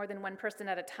this for more than one person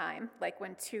at a time, like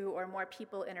when two or more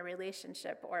people in a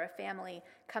relationship or a family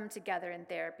come together in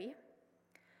therapy.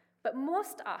 But more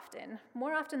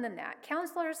often than that,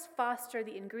 counselors foster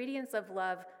the ingredients of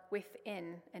love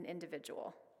within an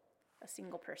individual, a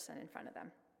single person in front of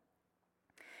them.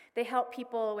 They help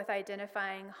people with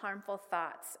identifying harmful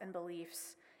thoughts and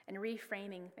beliefs and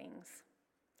reframing things.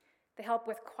 They help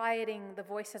with quieting the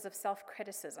voices of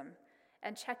self-criticism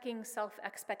and checking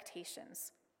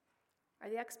self-expectations. Are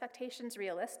the expectations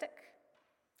realistic?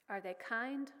 Are they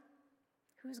kind?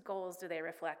 Whose goals do they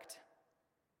reflect?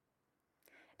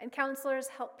 And counselors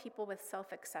help people with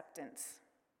self-acceptance,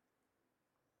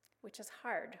 which is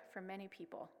hard for many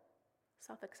people.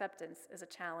 Self-acceptance is a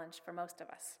challenge for most of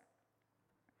us.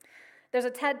 There's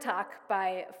a TED Talk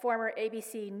by former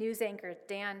ABC news anchor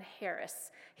Dan Harris.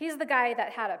 He's the guy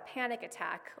that had a panic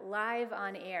attack live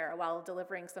on air while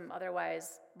delivering some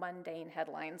otherwise mundane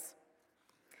headlines.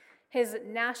 His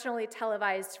nationally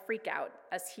televised freakout,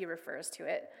 as he refers to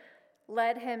it,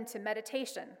 led him to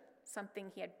meditation, something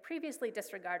he had previously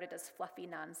disregarded as fluffy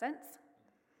nonsense.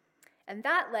 And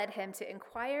that led him to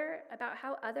inquire about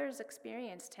how others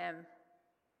experienced him.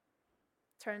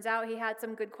 Turns out he had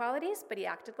some good qualities, but he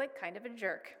acted like kind of a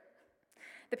jerk.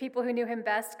 The people who knew him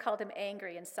best called him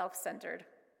angry and self-centered.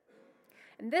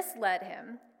 And this led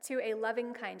him to a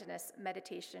loving-kindness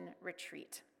meditation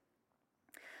retreat.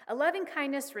 A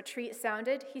loving-kindness retreat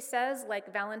sounded, he says,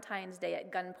 like Valentine's Day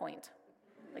at gunpoint,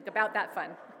 like about that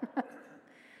fun.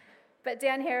 But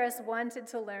Dan Harris wanted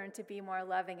to learn to be more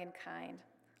loving and kind,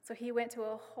 so he went to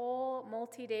a whole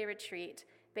multi-day retreat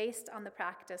based on the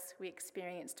practice we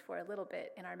experienced for a little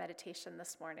bit in our meditation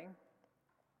this morning.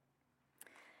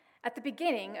 At the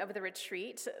beginning of the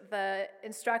retreat, the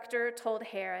instructor told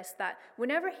Harris that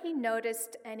whenever he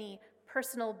noticed any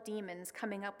personal demons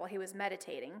coming up while he was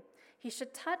meditating, he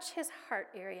should touch his heart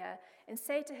area and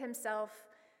say to himself,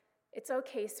 "It's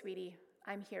okay, sweetie,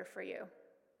 I'm here for you."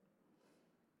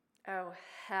 Oh,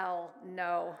 hell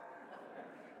no.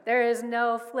 There is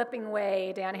no flipping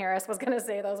way Dan Harris was going to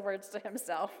say those words to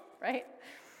himself, right?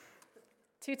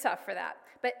 Too tough for that.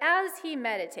 But as he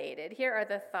meditated, here are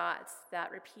the thoughts that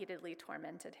repeatedly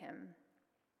tormented him.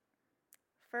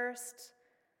 First,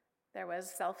 there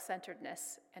was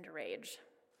self-centeredness and rage.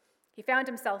 He found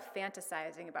himself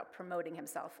fantasizing about promoting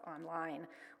himself online,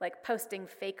 like posting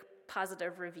fake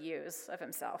positive reviews of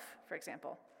himself, for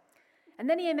example. And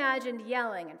then he imagined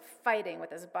yelling and fighting with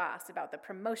his boss about the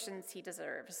promotions he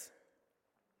deserves.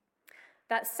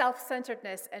 That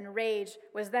self-centeredness and rage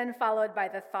was then followed by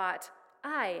the thought,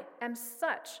 "I am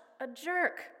such a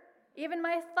jerk. Even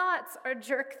my thoughts are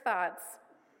jerk thoughts."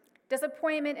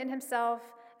 Disappointment in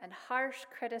himself and harsh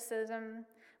criticism,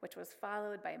 which was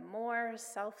followed by more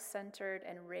self-centered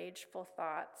and rageful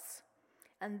thoughts.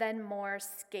 and then more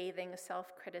scathing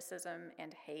self-criticism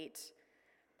and hate.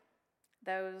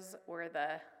 Those were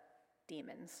the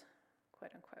demons,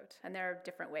 quote unquote. And there are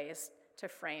different ways to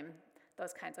frame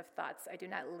those kinds of thoughts. I do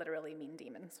not literally mean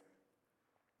demons.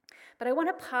 But I want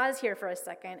to pause here for a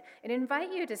second and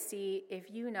invite you to see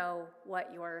if you know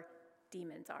what your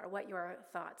demons are, what your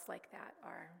thoughts like that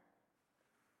are.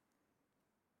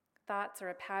 Thoughts or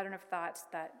a pattern of thoughts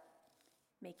that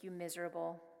make you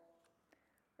miserable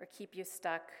or keep you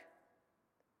stuck.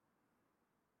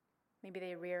 Maybe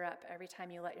they rear up every time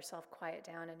you let yourself quiet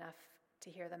down enough to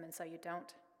hear them, and so you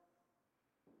don't.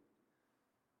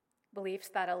 Beliefs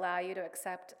that allow you to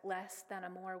accept less than a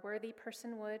more worthy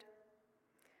person would,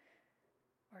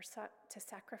 or to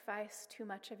sacrifice too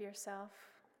much of yourself,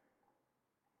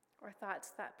 or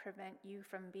thoughts that prevent you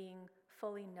from being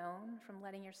fully known, from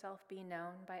letting yourself be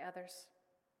known by others.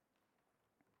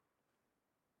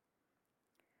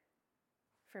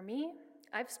 For me,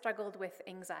 I've struggled with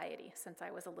anxiety since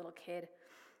I was a little kid.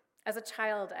 As a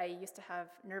child, I used to have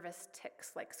nervous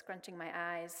tics, like scrunching my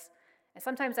eyes. And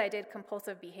sometimes I did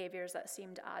compulsive behaviors that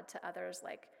seemed odd to others,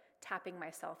 like tapping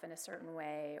myself in a certain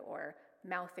way or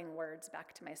mouthing words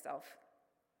back to myself.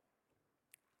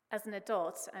 As an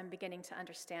adult, I'm beginning to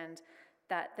understand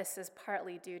that this is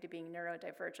partly due to being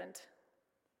neurodivergent,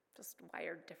 just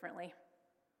wired differently.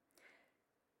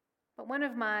 But one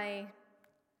of my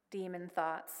demon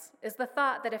thoughts is the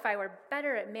thought that if I were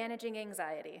better at managing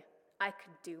anxiety, I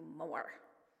could do more.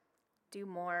 Do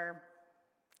more,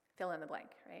 fill in the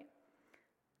blank, right?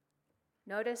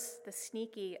 Notice the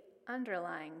sneaky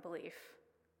underlying belief,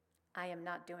 I am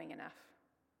not doing enough,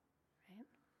 right?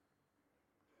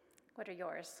 What are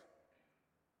yours?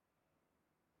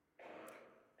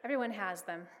 Everyone has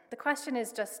them. The question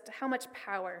is just how much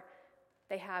power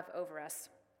they have over us.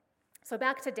 So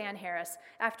back to Dan Harris.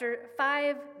 After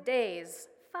 5 days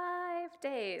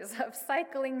of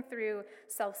cycling through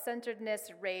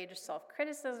self-centeredness, rage,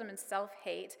 self-criticism, and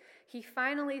self-hate, he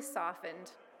finally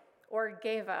softened or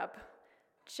gave up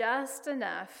just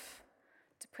enough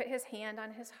to put his hand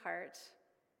on his heart,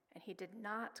 and he did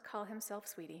not call himself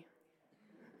sweetie.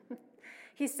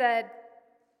 He said,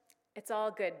 "It's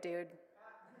all good, dude.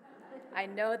 I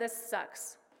know this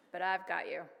sucks, but I've got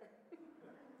you."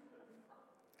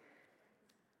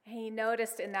 He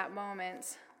noticed in that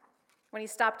moment, when he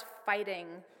stopped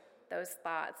fighting those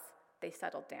thoughts, they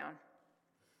settled down.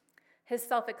 His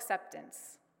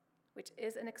self-acceptance, which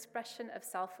is an expression of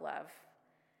self-love,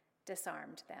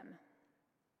 disarmed them.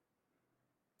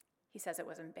 He says it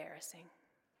was embarrassing.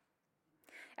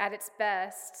 At its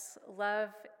best, love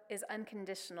is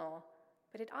unconditional,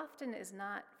 but it often is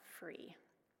not free.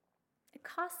 It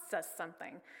costs us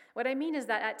something. What I mean is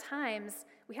that at times,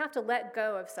 we have to let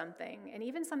go of something, and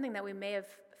even something that we may have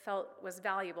felt was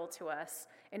valuable to us,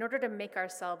 in order to make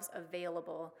ourselves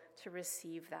available to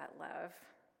receive that love.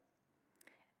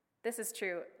 This is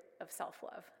true of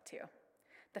self-love, too.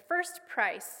 The first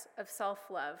price of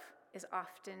self-love is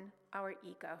often our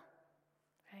ego,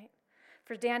 right?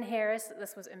 For Dan Harris,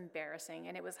 this was embarrassing,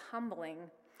 and it was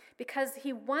humbling, because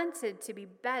he wanted to be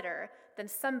better than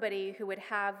somebody who would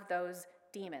have those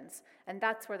demons. And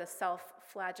that's where the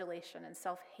self-flagellation and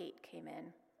self-hate came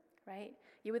in, right?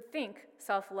 You would think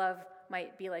self-love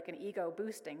might be like an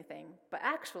ego-boosting thing, but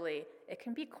actually, it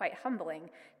can be quite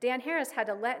humbling. Dan Harris had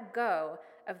to let go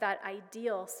of that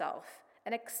ideal self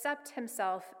and accept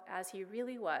himself as he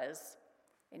really was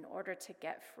in order to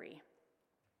get free.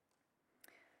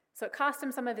 So it cost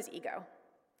him some of his ego,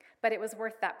 but it was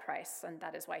worth that price, and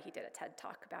that is why he did a TED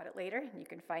Talk about it later, and you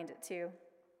can find it too.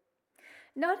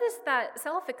 Notice that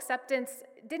self-acceptance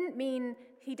didn't mean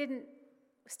he didn't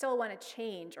still want to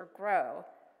change or grow.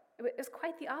 It was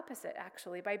quite the opposite,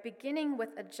 actually. By beginning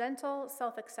with a gentle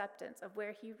self-acceptance of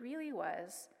where he really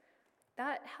was,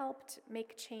 that helped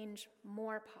make change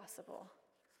more possible,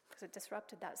 because it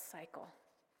disrupted that cycle.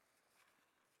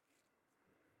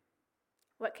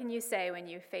 What can you say when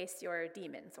you face your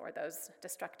demons or those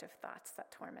destructive thoughts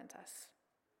that torment us?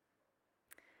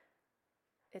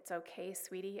 "It's okay,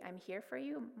 sweetie, I'm here for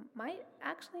you," might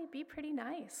actually be pretty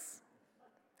nice.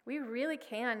 We really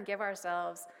can give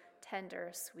ourselves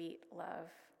tender, sweet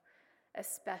love,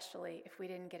 especially if we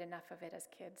didn't get enough of it as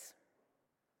kids.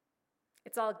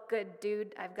 "It's all good,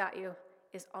 dude, I've got you,"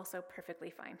 is also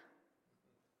perfectly fine.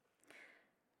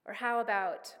 Or how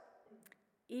about,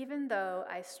 "Even though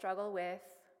I struggle with,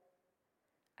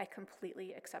 I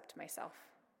completely accept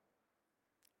myself."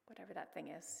 Whatever that thing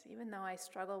is. Even though I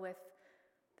struggle with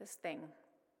this thing,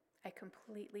 I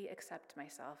completely accept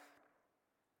myself.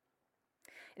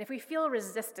 And if we feel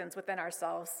resistance within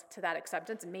ourselves to that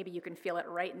acceptance, and maybe you can feel it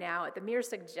right now at the mere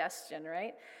suggestion,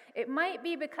 right? It might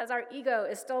be because our ego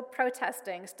is still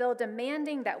protesting, still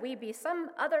demanding that we be some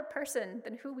other person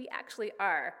than who we actually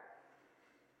are.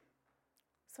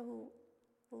 So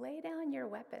lay down your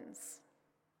weapons.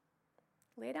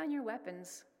 Lay down your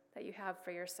weapons that you have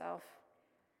for yourself.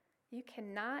 You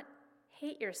cannot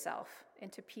hate yourself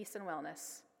into peace and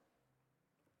wellness.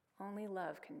 Only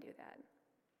love can do that.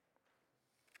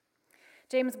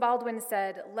 James Baldwin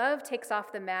said, "Love takes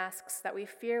off the masks that we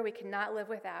fear we cannot live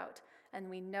without, and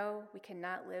we know we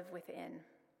cannot live within."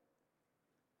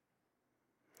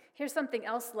 Here's something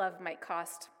else love might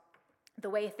cost: the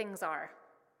way things are.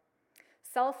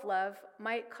 Self-love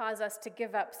might cause us to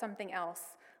give up something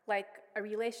else, like a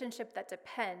relationship that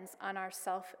depends on our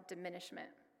self-diminishment.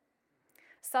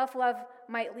 Self-love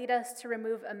might lead us to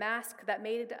remove a mask that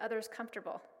made others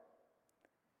comfortable.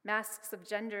 Masks of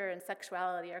gender and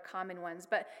sexuality are common ones,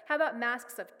 but how about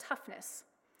masks of toughness,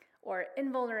 or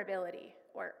invulnerability,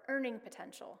 or earning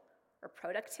potential, or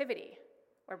productivity,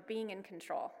 or being in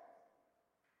control?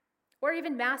 Or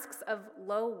even masks of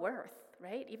low worth,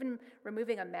 right? Even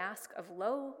removing a mask of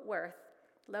low worth,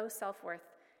 low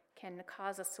self-worth, can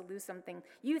cause us to lose something.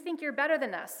 You think you're better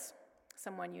than us,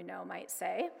 someone you know might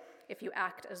say, if you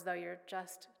act as though you're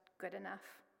just good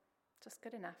enough. Just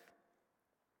good enough.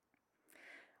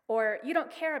 Or you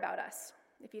don't care about us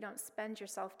if you don't spend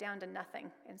yourself down to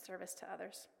nothing in service to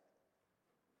others.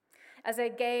 As a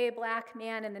gay black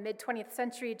man in the mid-20th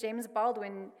century, James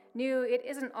Baldwin knew it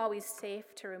isn't always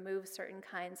safe to remove certain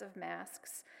kinds of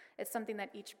masks. It's something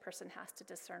that each person has to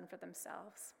discern for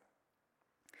themselves.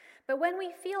 But when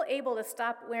we feel able to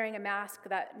stop wearing a mask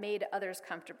that made others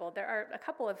comfortable, there are a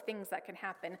couple of things that can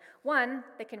happen. One,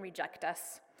 they can reject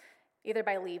us, either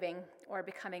by leaving or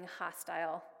becoming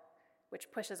hostile,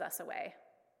 which pushes us away.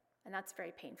 And that's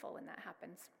very painful when that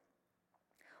happens.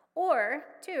 Or,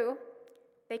 two,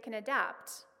 they can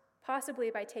adapt, possibly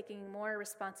by taking more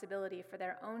responsibility for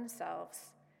their own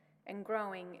selves and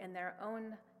growing in their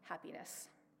own happiness.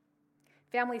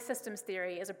 Family systems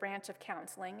theory is a branch of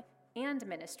counseling and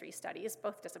ministry studies,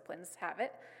 both disciplines have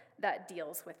it, that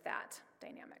deals with that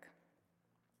dynamic.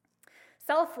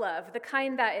 Self-love, the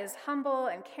kind that is humble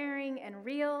and caring and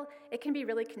real, it can be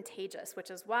really contagious, which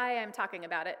is why I'm talking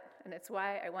about it, and it's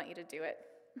why I want you to do it.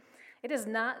 It is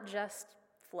not just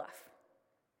fluff.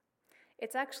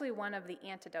 It's actually one of the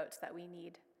antidotes that we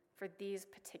need for these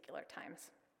particular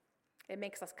times. It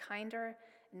makes us kinder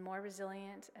and more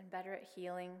resilient and better at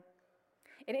healing.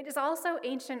 And it is also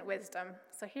ancient wisdom.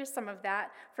 So here's some of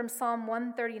that from Psalm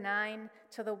 139,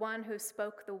 "To the one who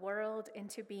spoke the world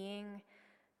into being.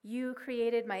 You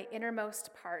created my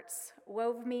innermost parts,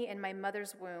 wove me in my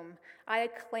mother's womb. I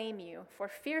acclaim you, for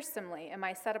fearsomely am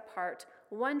I set apart.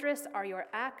 Wondrous are your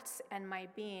acts, and my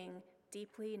being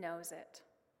deeply knows it."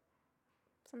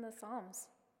 Some of the Psalms.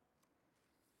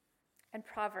 And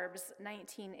Proverbs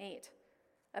 19:8,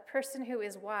 "A person who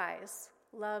is wise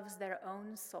loves their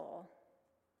own soul."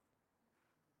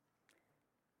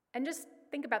 And just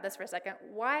think about this for a second.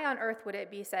 Why on earth would it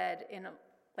be said in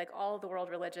like all of the world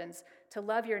religions to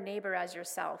love your neighbor as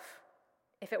yourself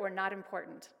if it were not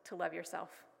important to love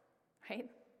yourself, right?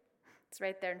 It's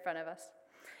right there in front of us.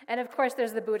 And of course,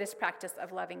 there's the Buddhist practice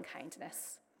of loving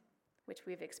kindness, which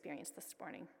we've experienced this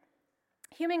morning.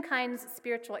 Humankind's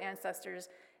spiritual ancestors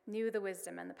knew the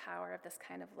wisdom and the power of this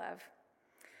kind of love.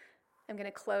 I'm going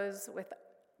to close with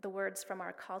the words from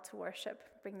our call to worship.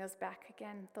 Bring those back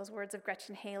again. Those words of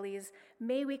Gretchen Haley's.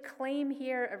 "May we claim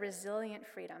here a resilient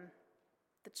freedom,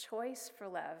 the choice for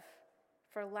love,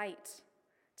 for light,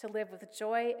 to live with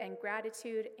joy and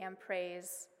gratitude and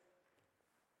praise,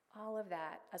 all of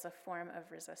that as a form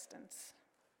of resistance."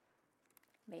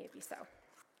 May it be so.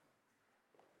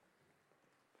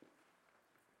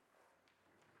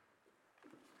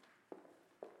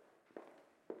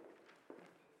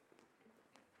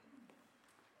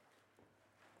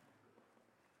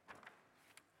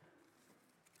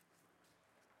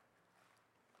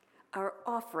 Our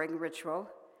offering ritual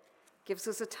gives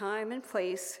us a time and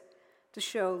place to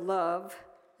show love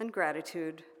and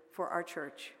gratitude for our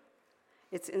church,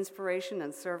 its inspiration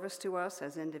and service to us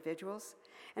as individuals,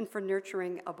 and for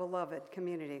nurturing a beloved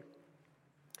community.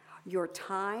 Your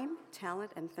time,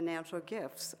 talent, and financial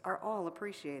gifts are all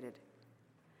appreciated.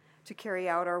 To carry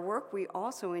out our work, we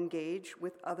also engage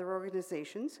with other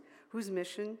organizations whose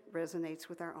mission resonates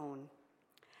with our own.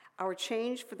 Our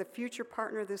Change for the Future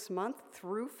partner this month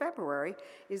through February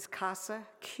is Casa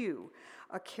Q,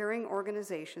 a caring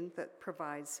organization that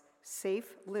provides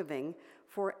safe living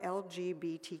for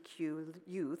LGBTQ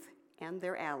youth and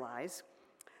their allies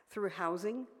through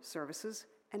housing, services,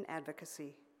 and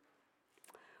advocacy.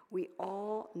 We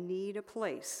all need a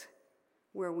place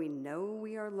where we know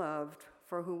we are loved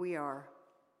for who we are.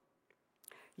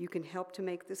 You can help to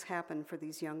make this happen for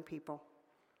these young people.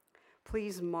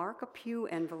 Please mark a pew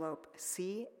envelope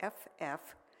CFF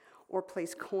or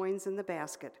place coins in the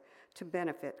basket to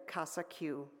benefit Casa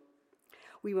Q.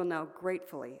 We will now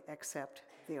gratefully accept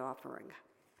the offering.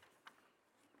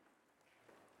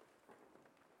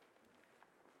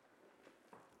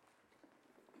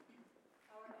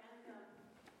 Our anthem,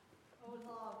 O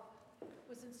Love,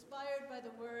 was inspired by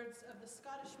the words of the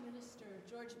Scottish minister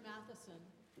George Matheson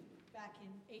back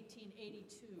in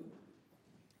 1882.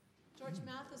 George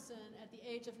Matheson, at the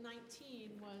age of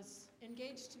 19, was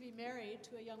engaged to be married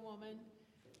to a young woman,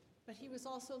 but he was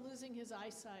also losing his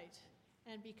eyesight.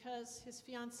 And because his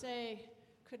fiancée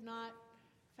could not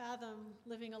fathom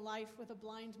living a life with a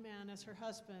blind man as her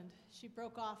husband, she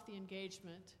broke off the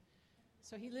engagement.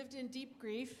 So he lived in deep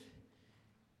grief,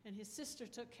 and his sister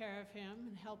took care of him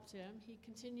and helped him. He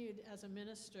continued as a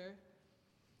minister.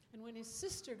 And when his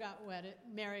sister got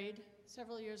married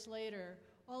several years later,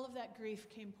 all of that grief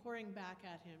came pouring back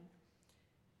at him.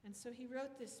 And so he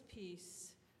wrote this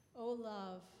piece, O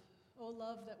love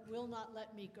that will not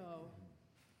let me go.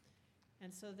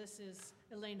 And so this is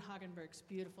Elaine Hagenberg's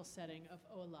beautiful setting of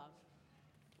O Love.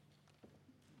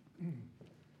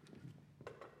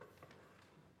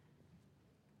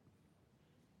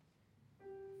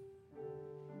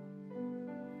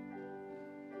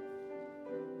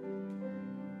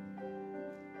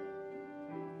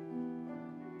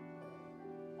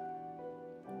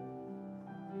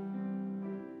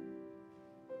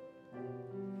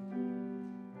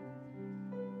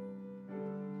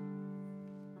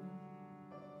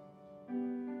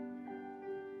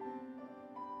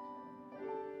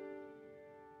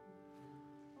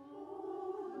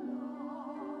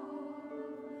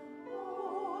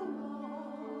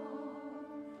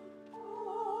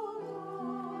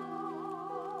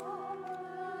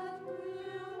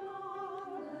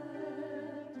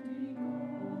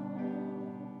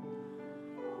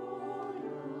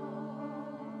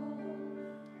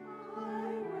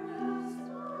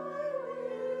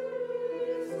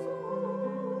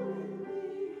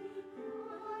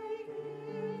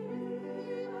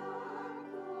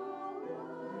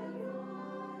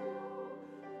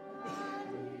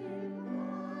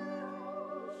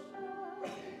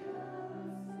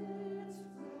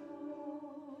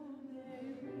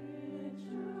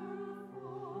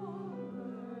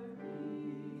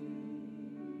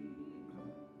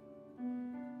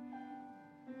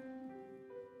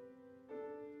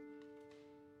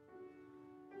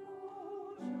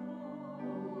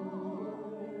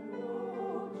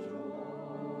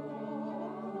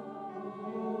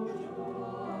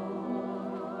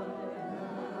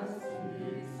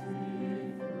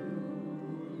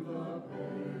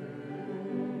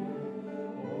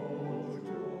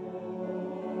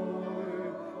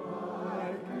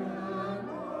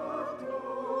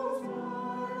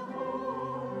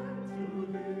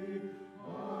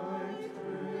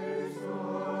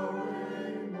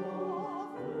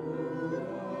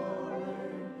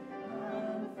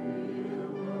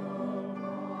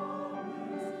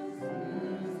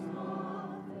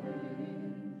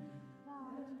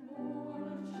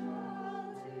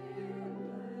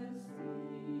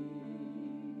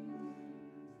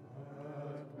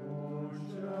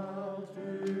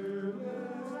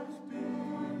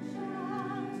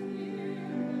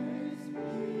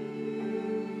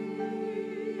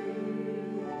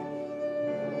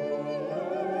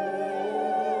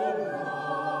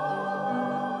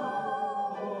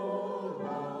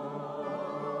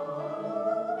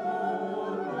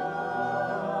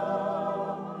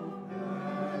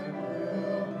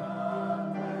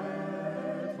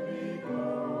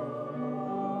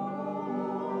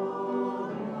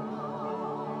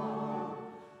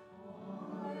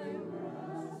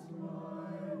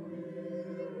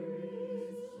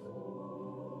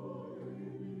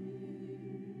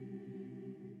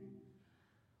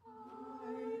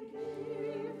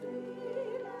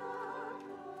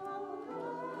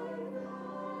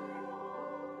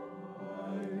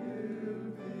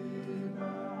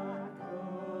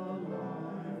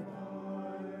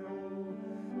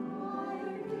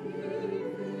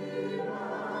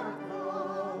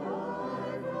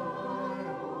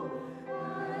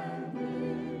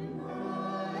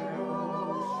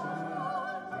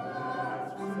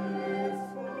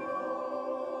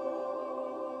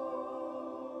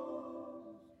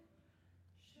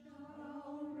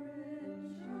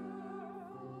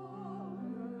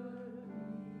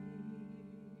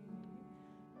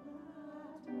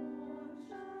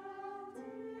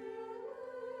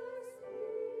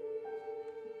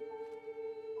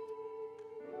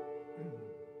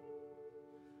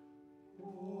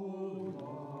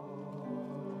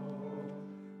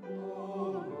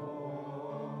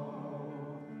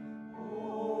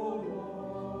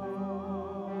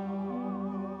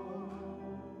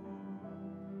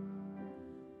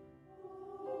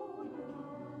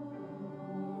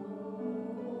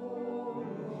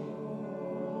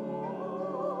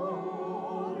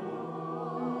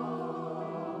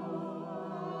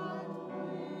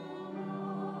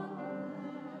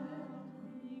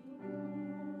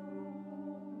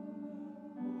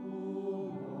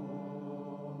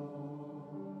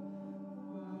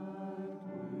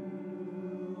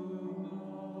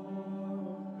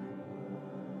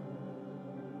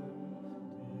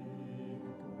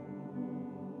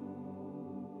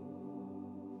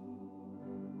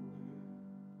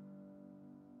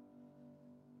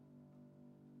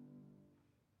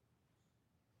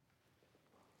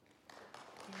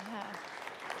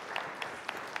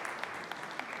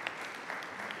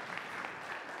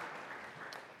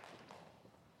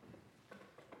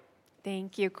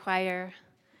 Thank you, choir.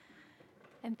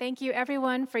 And thank you,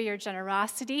 everyone, for your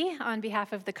generosity on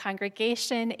behalf of the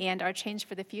congregation and our Change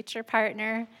for the Future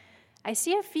partner. I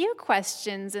see a few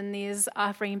questions in these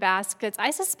offering baskets.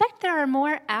 I suspect there are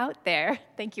more out there.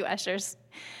 Thank you, ushers.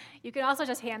 You can also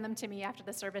just hand them to me after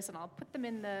the service, and I'll put them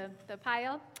in the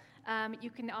pile.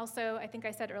 You can also, I think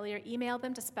I said earlier, email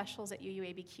them to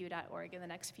specials@uuabq.org in the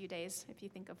next few days if you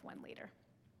think of one later.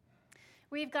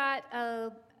 We've got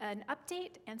an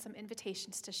update and some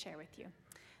invitations to share with you.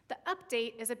 The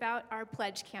update is about our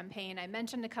pledge campaign. I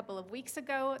mentioned a couple of weeks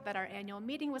ago that our annual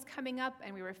meeting was coming up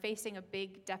and we were facing a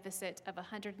big deficit of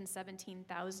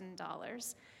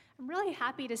 $117,000. I'm really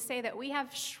happy to say that we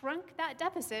have shrunk that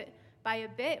deficit by a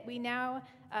bit. We now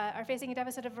are facing a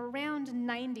deficit of around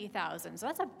 $90,000. So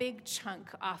that's a big chunk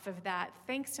off of that,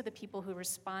 thanks to the people who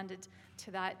responded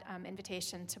to that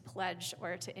invitation to pledge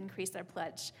or to increase their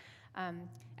pledge.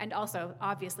 And also,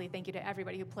 obviously, thank you to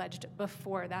everybody who pledged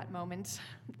before that moment.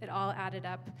 It all added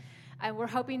up. We're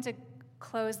hoping to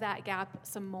close that gap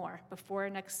some more before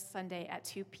next Sunday at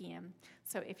 2 p.m.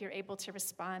 So if you're able to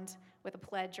respond with a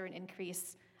pledge or an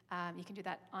increase, you can do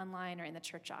that online or in the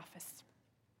church office.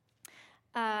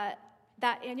 That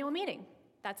annual meeting,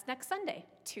 that's next Sunday,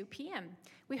 2 p.m.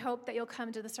 We hope that you'll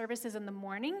come to the services in the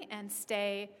morning and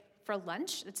stay for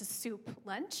lunch. It's a soup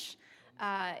lunch.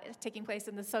 Taking place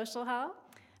in the social hall.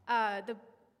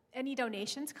 Any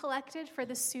donations collected for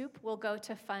the soup will go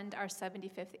to fund our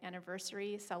 75th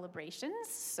anniversary celebrations,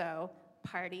 so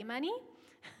party money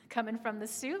coming from the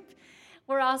soup.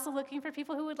 We're also looking for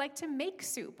people who would like to make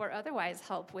soup or otherwise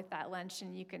help with that lunch,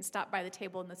 and you can stop by the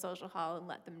table in the social hall and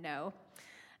let them know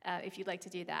if you'd like to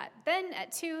do that. Then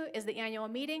at 2 is the annual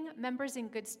meeting. Members in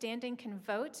good standing can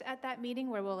vote at that meeting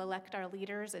where we'll elect our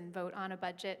leaders and vote on a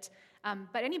budget.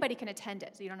 But anybody can attend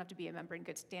it, so you don't have to be a member in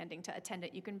good standing to attend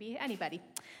it. You can be anybody.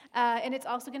 And it's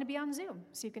also going to be on Zoom,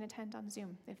 so you can attend on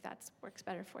Zoom if that works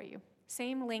better for you.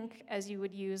 Same link as you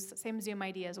would use, same Zoom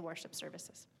ID as worship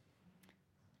services.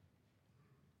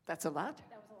 That's a lot.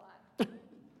 That was a lot.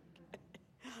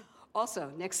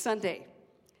 Also, next Sunday,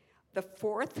 the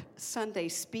 4th Sunday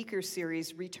Speaker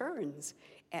Series returns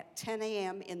at 10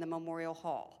 a.m. in the Memorial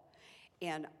Hall.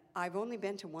 And I've only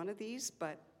been to one of these,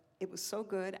 but it was so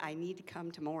good, I need to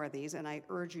come to more of these, and I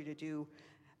urge you to do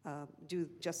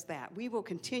just that. We will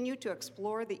continue to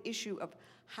explore the issue of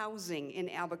housing in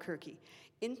Albuquerque.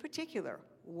 In particular,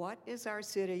 what is our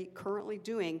city currently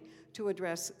doing to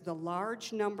address the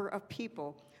large number of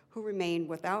people who remain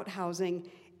without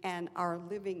housing and are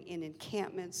living in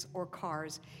encampments or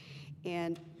cars?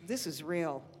 And this is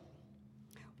real.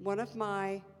 One of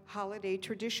my holiday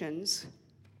traditions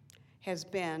has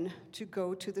been to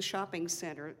go to the shopping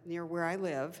center near where I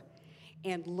live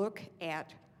and look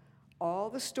at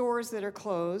all the stores that are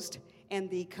closed and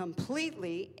the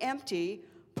completely empty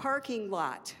parking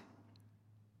lot.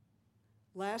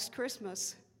 Last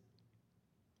Christmas,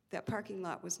 that parking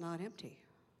lot was not empty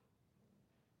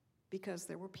because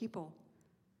there were people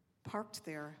parked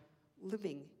there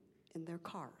living in their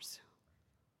cars.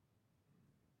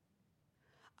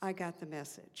 I got the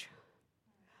message.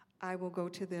 I will go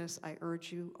to this. I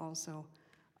urge you also.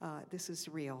 This is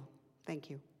real. Thank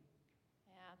you.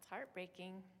 Yeah, it's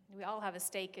heartbreaking. We all have a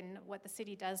stake in what the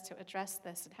city does to address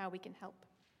this and how we can help.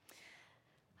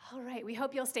 All right, we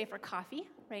hope you'll stay for coffee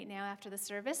right now after the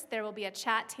service. There will be a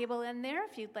chat table in there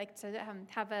if you'd like to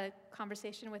have a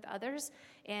conversation with others,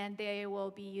 and they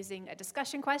will be using a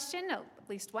discussion question, at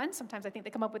least one. Sometimes I think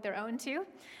they come up with their own too.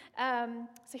 So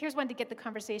here's one to get the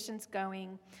conversations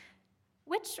going.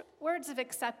 Which words of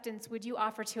acceptance would you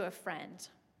offer to a friend?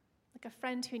 Like a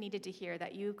friend who needed to hear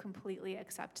that you completely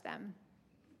accept them.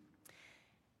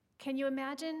 Can you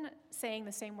imagine saying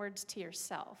the same words to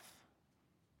yourself?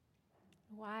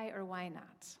 Why or why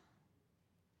not?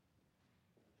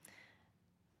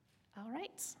 All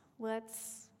right,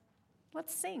 let's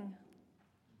sing.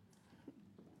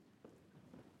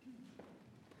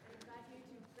 Invite you to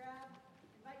grab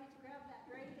that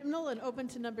great hymnal and open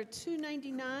to number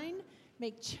 299.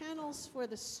 Make channels for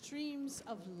the streams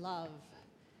of love.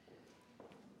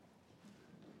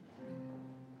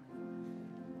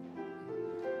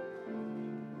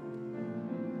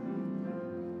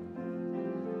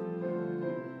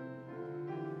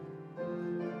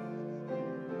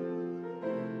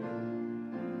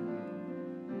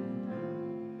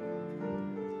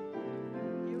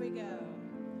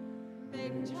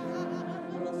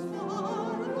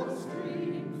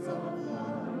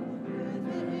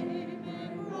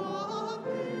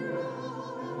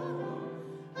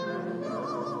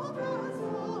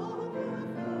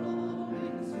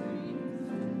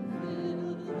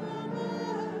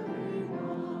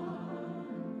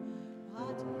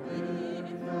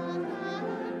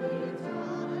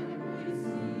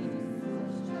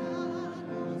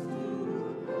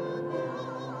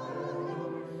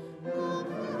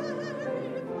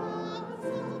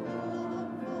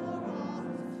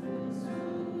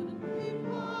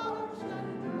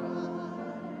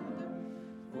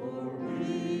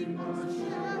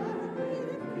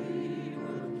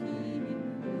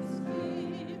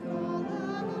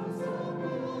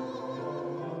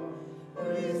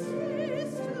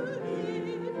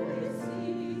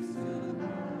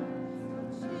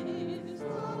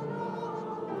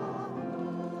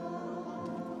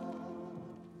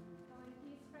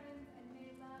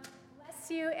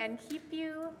 and keep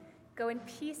you. Go in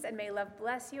peace, and may love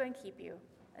bless you and keep you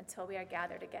until we are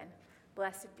gathered again.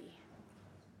 Blessed be.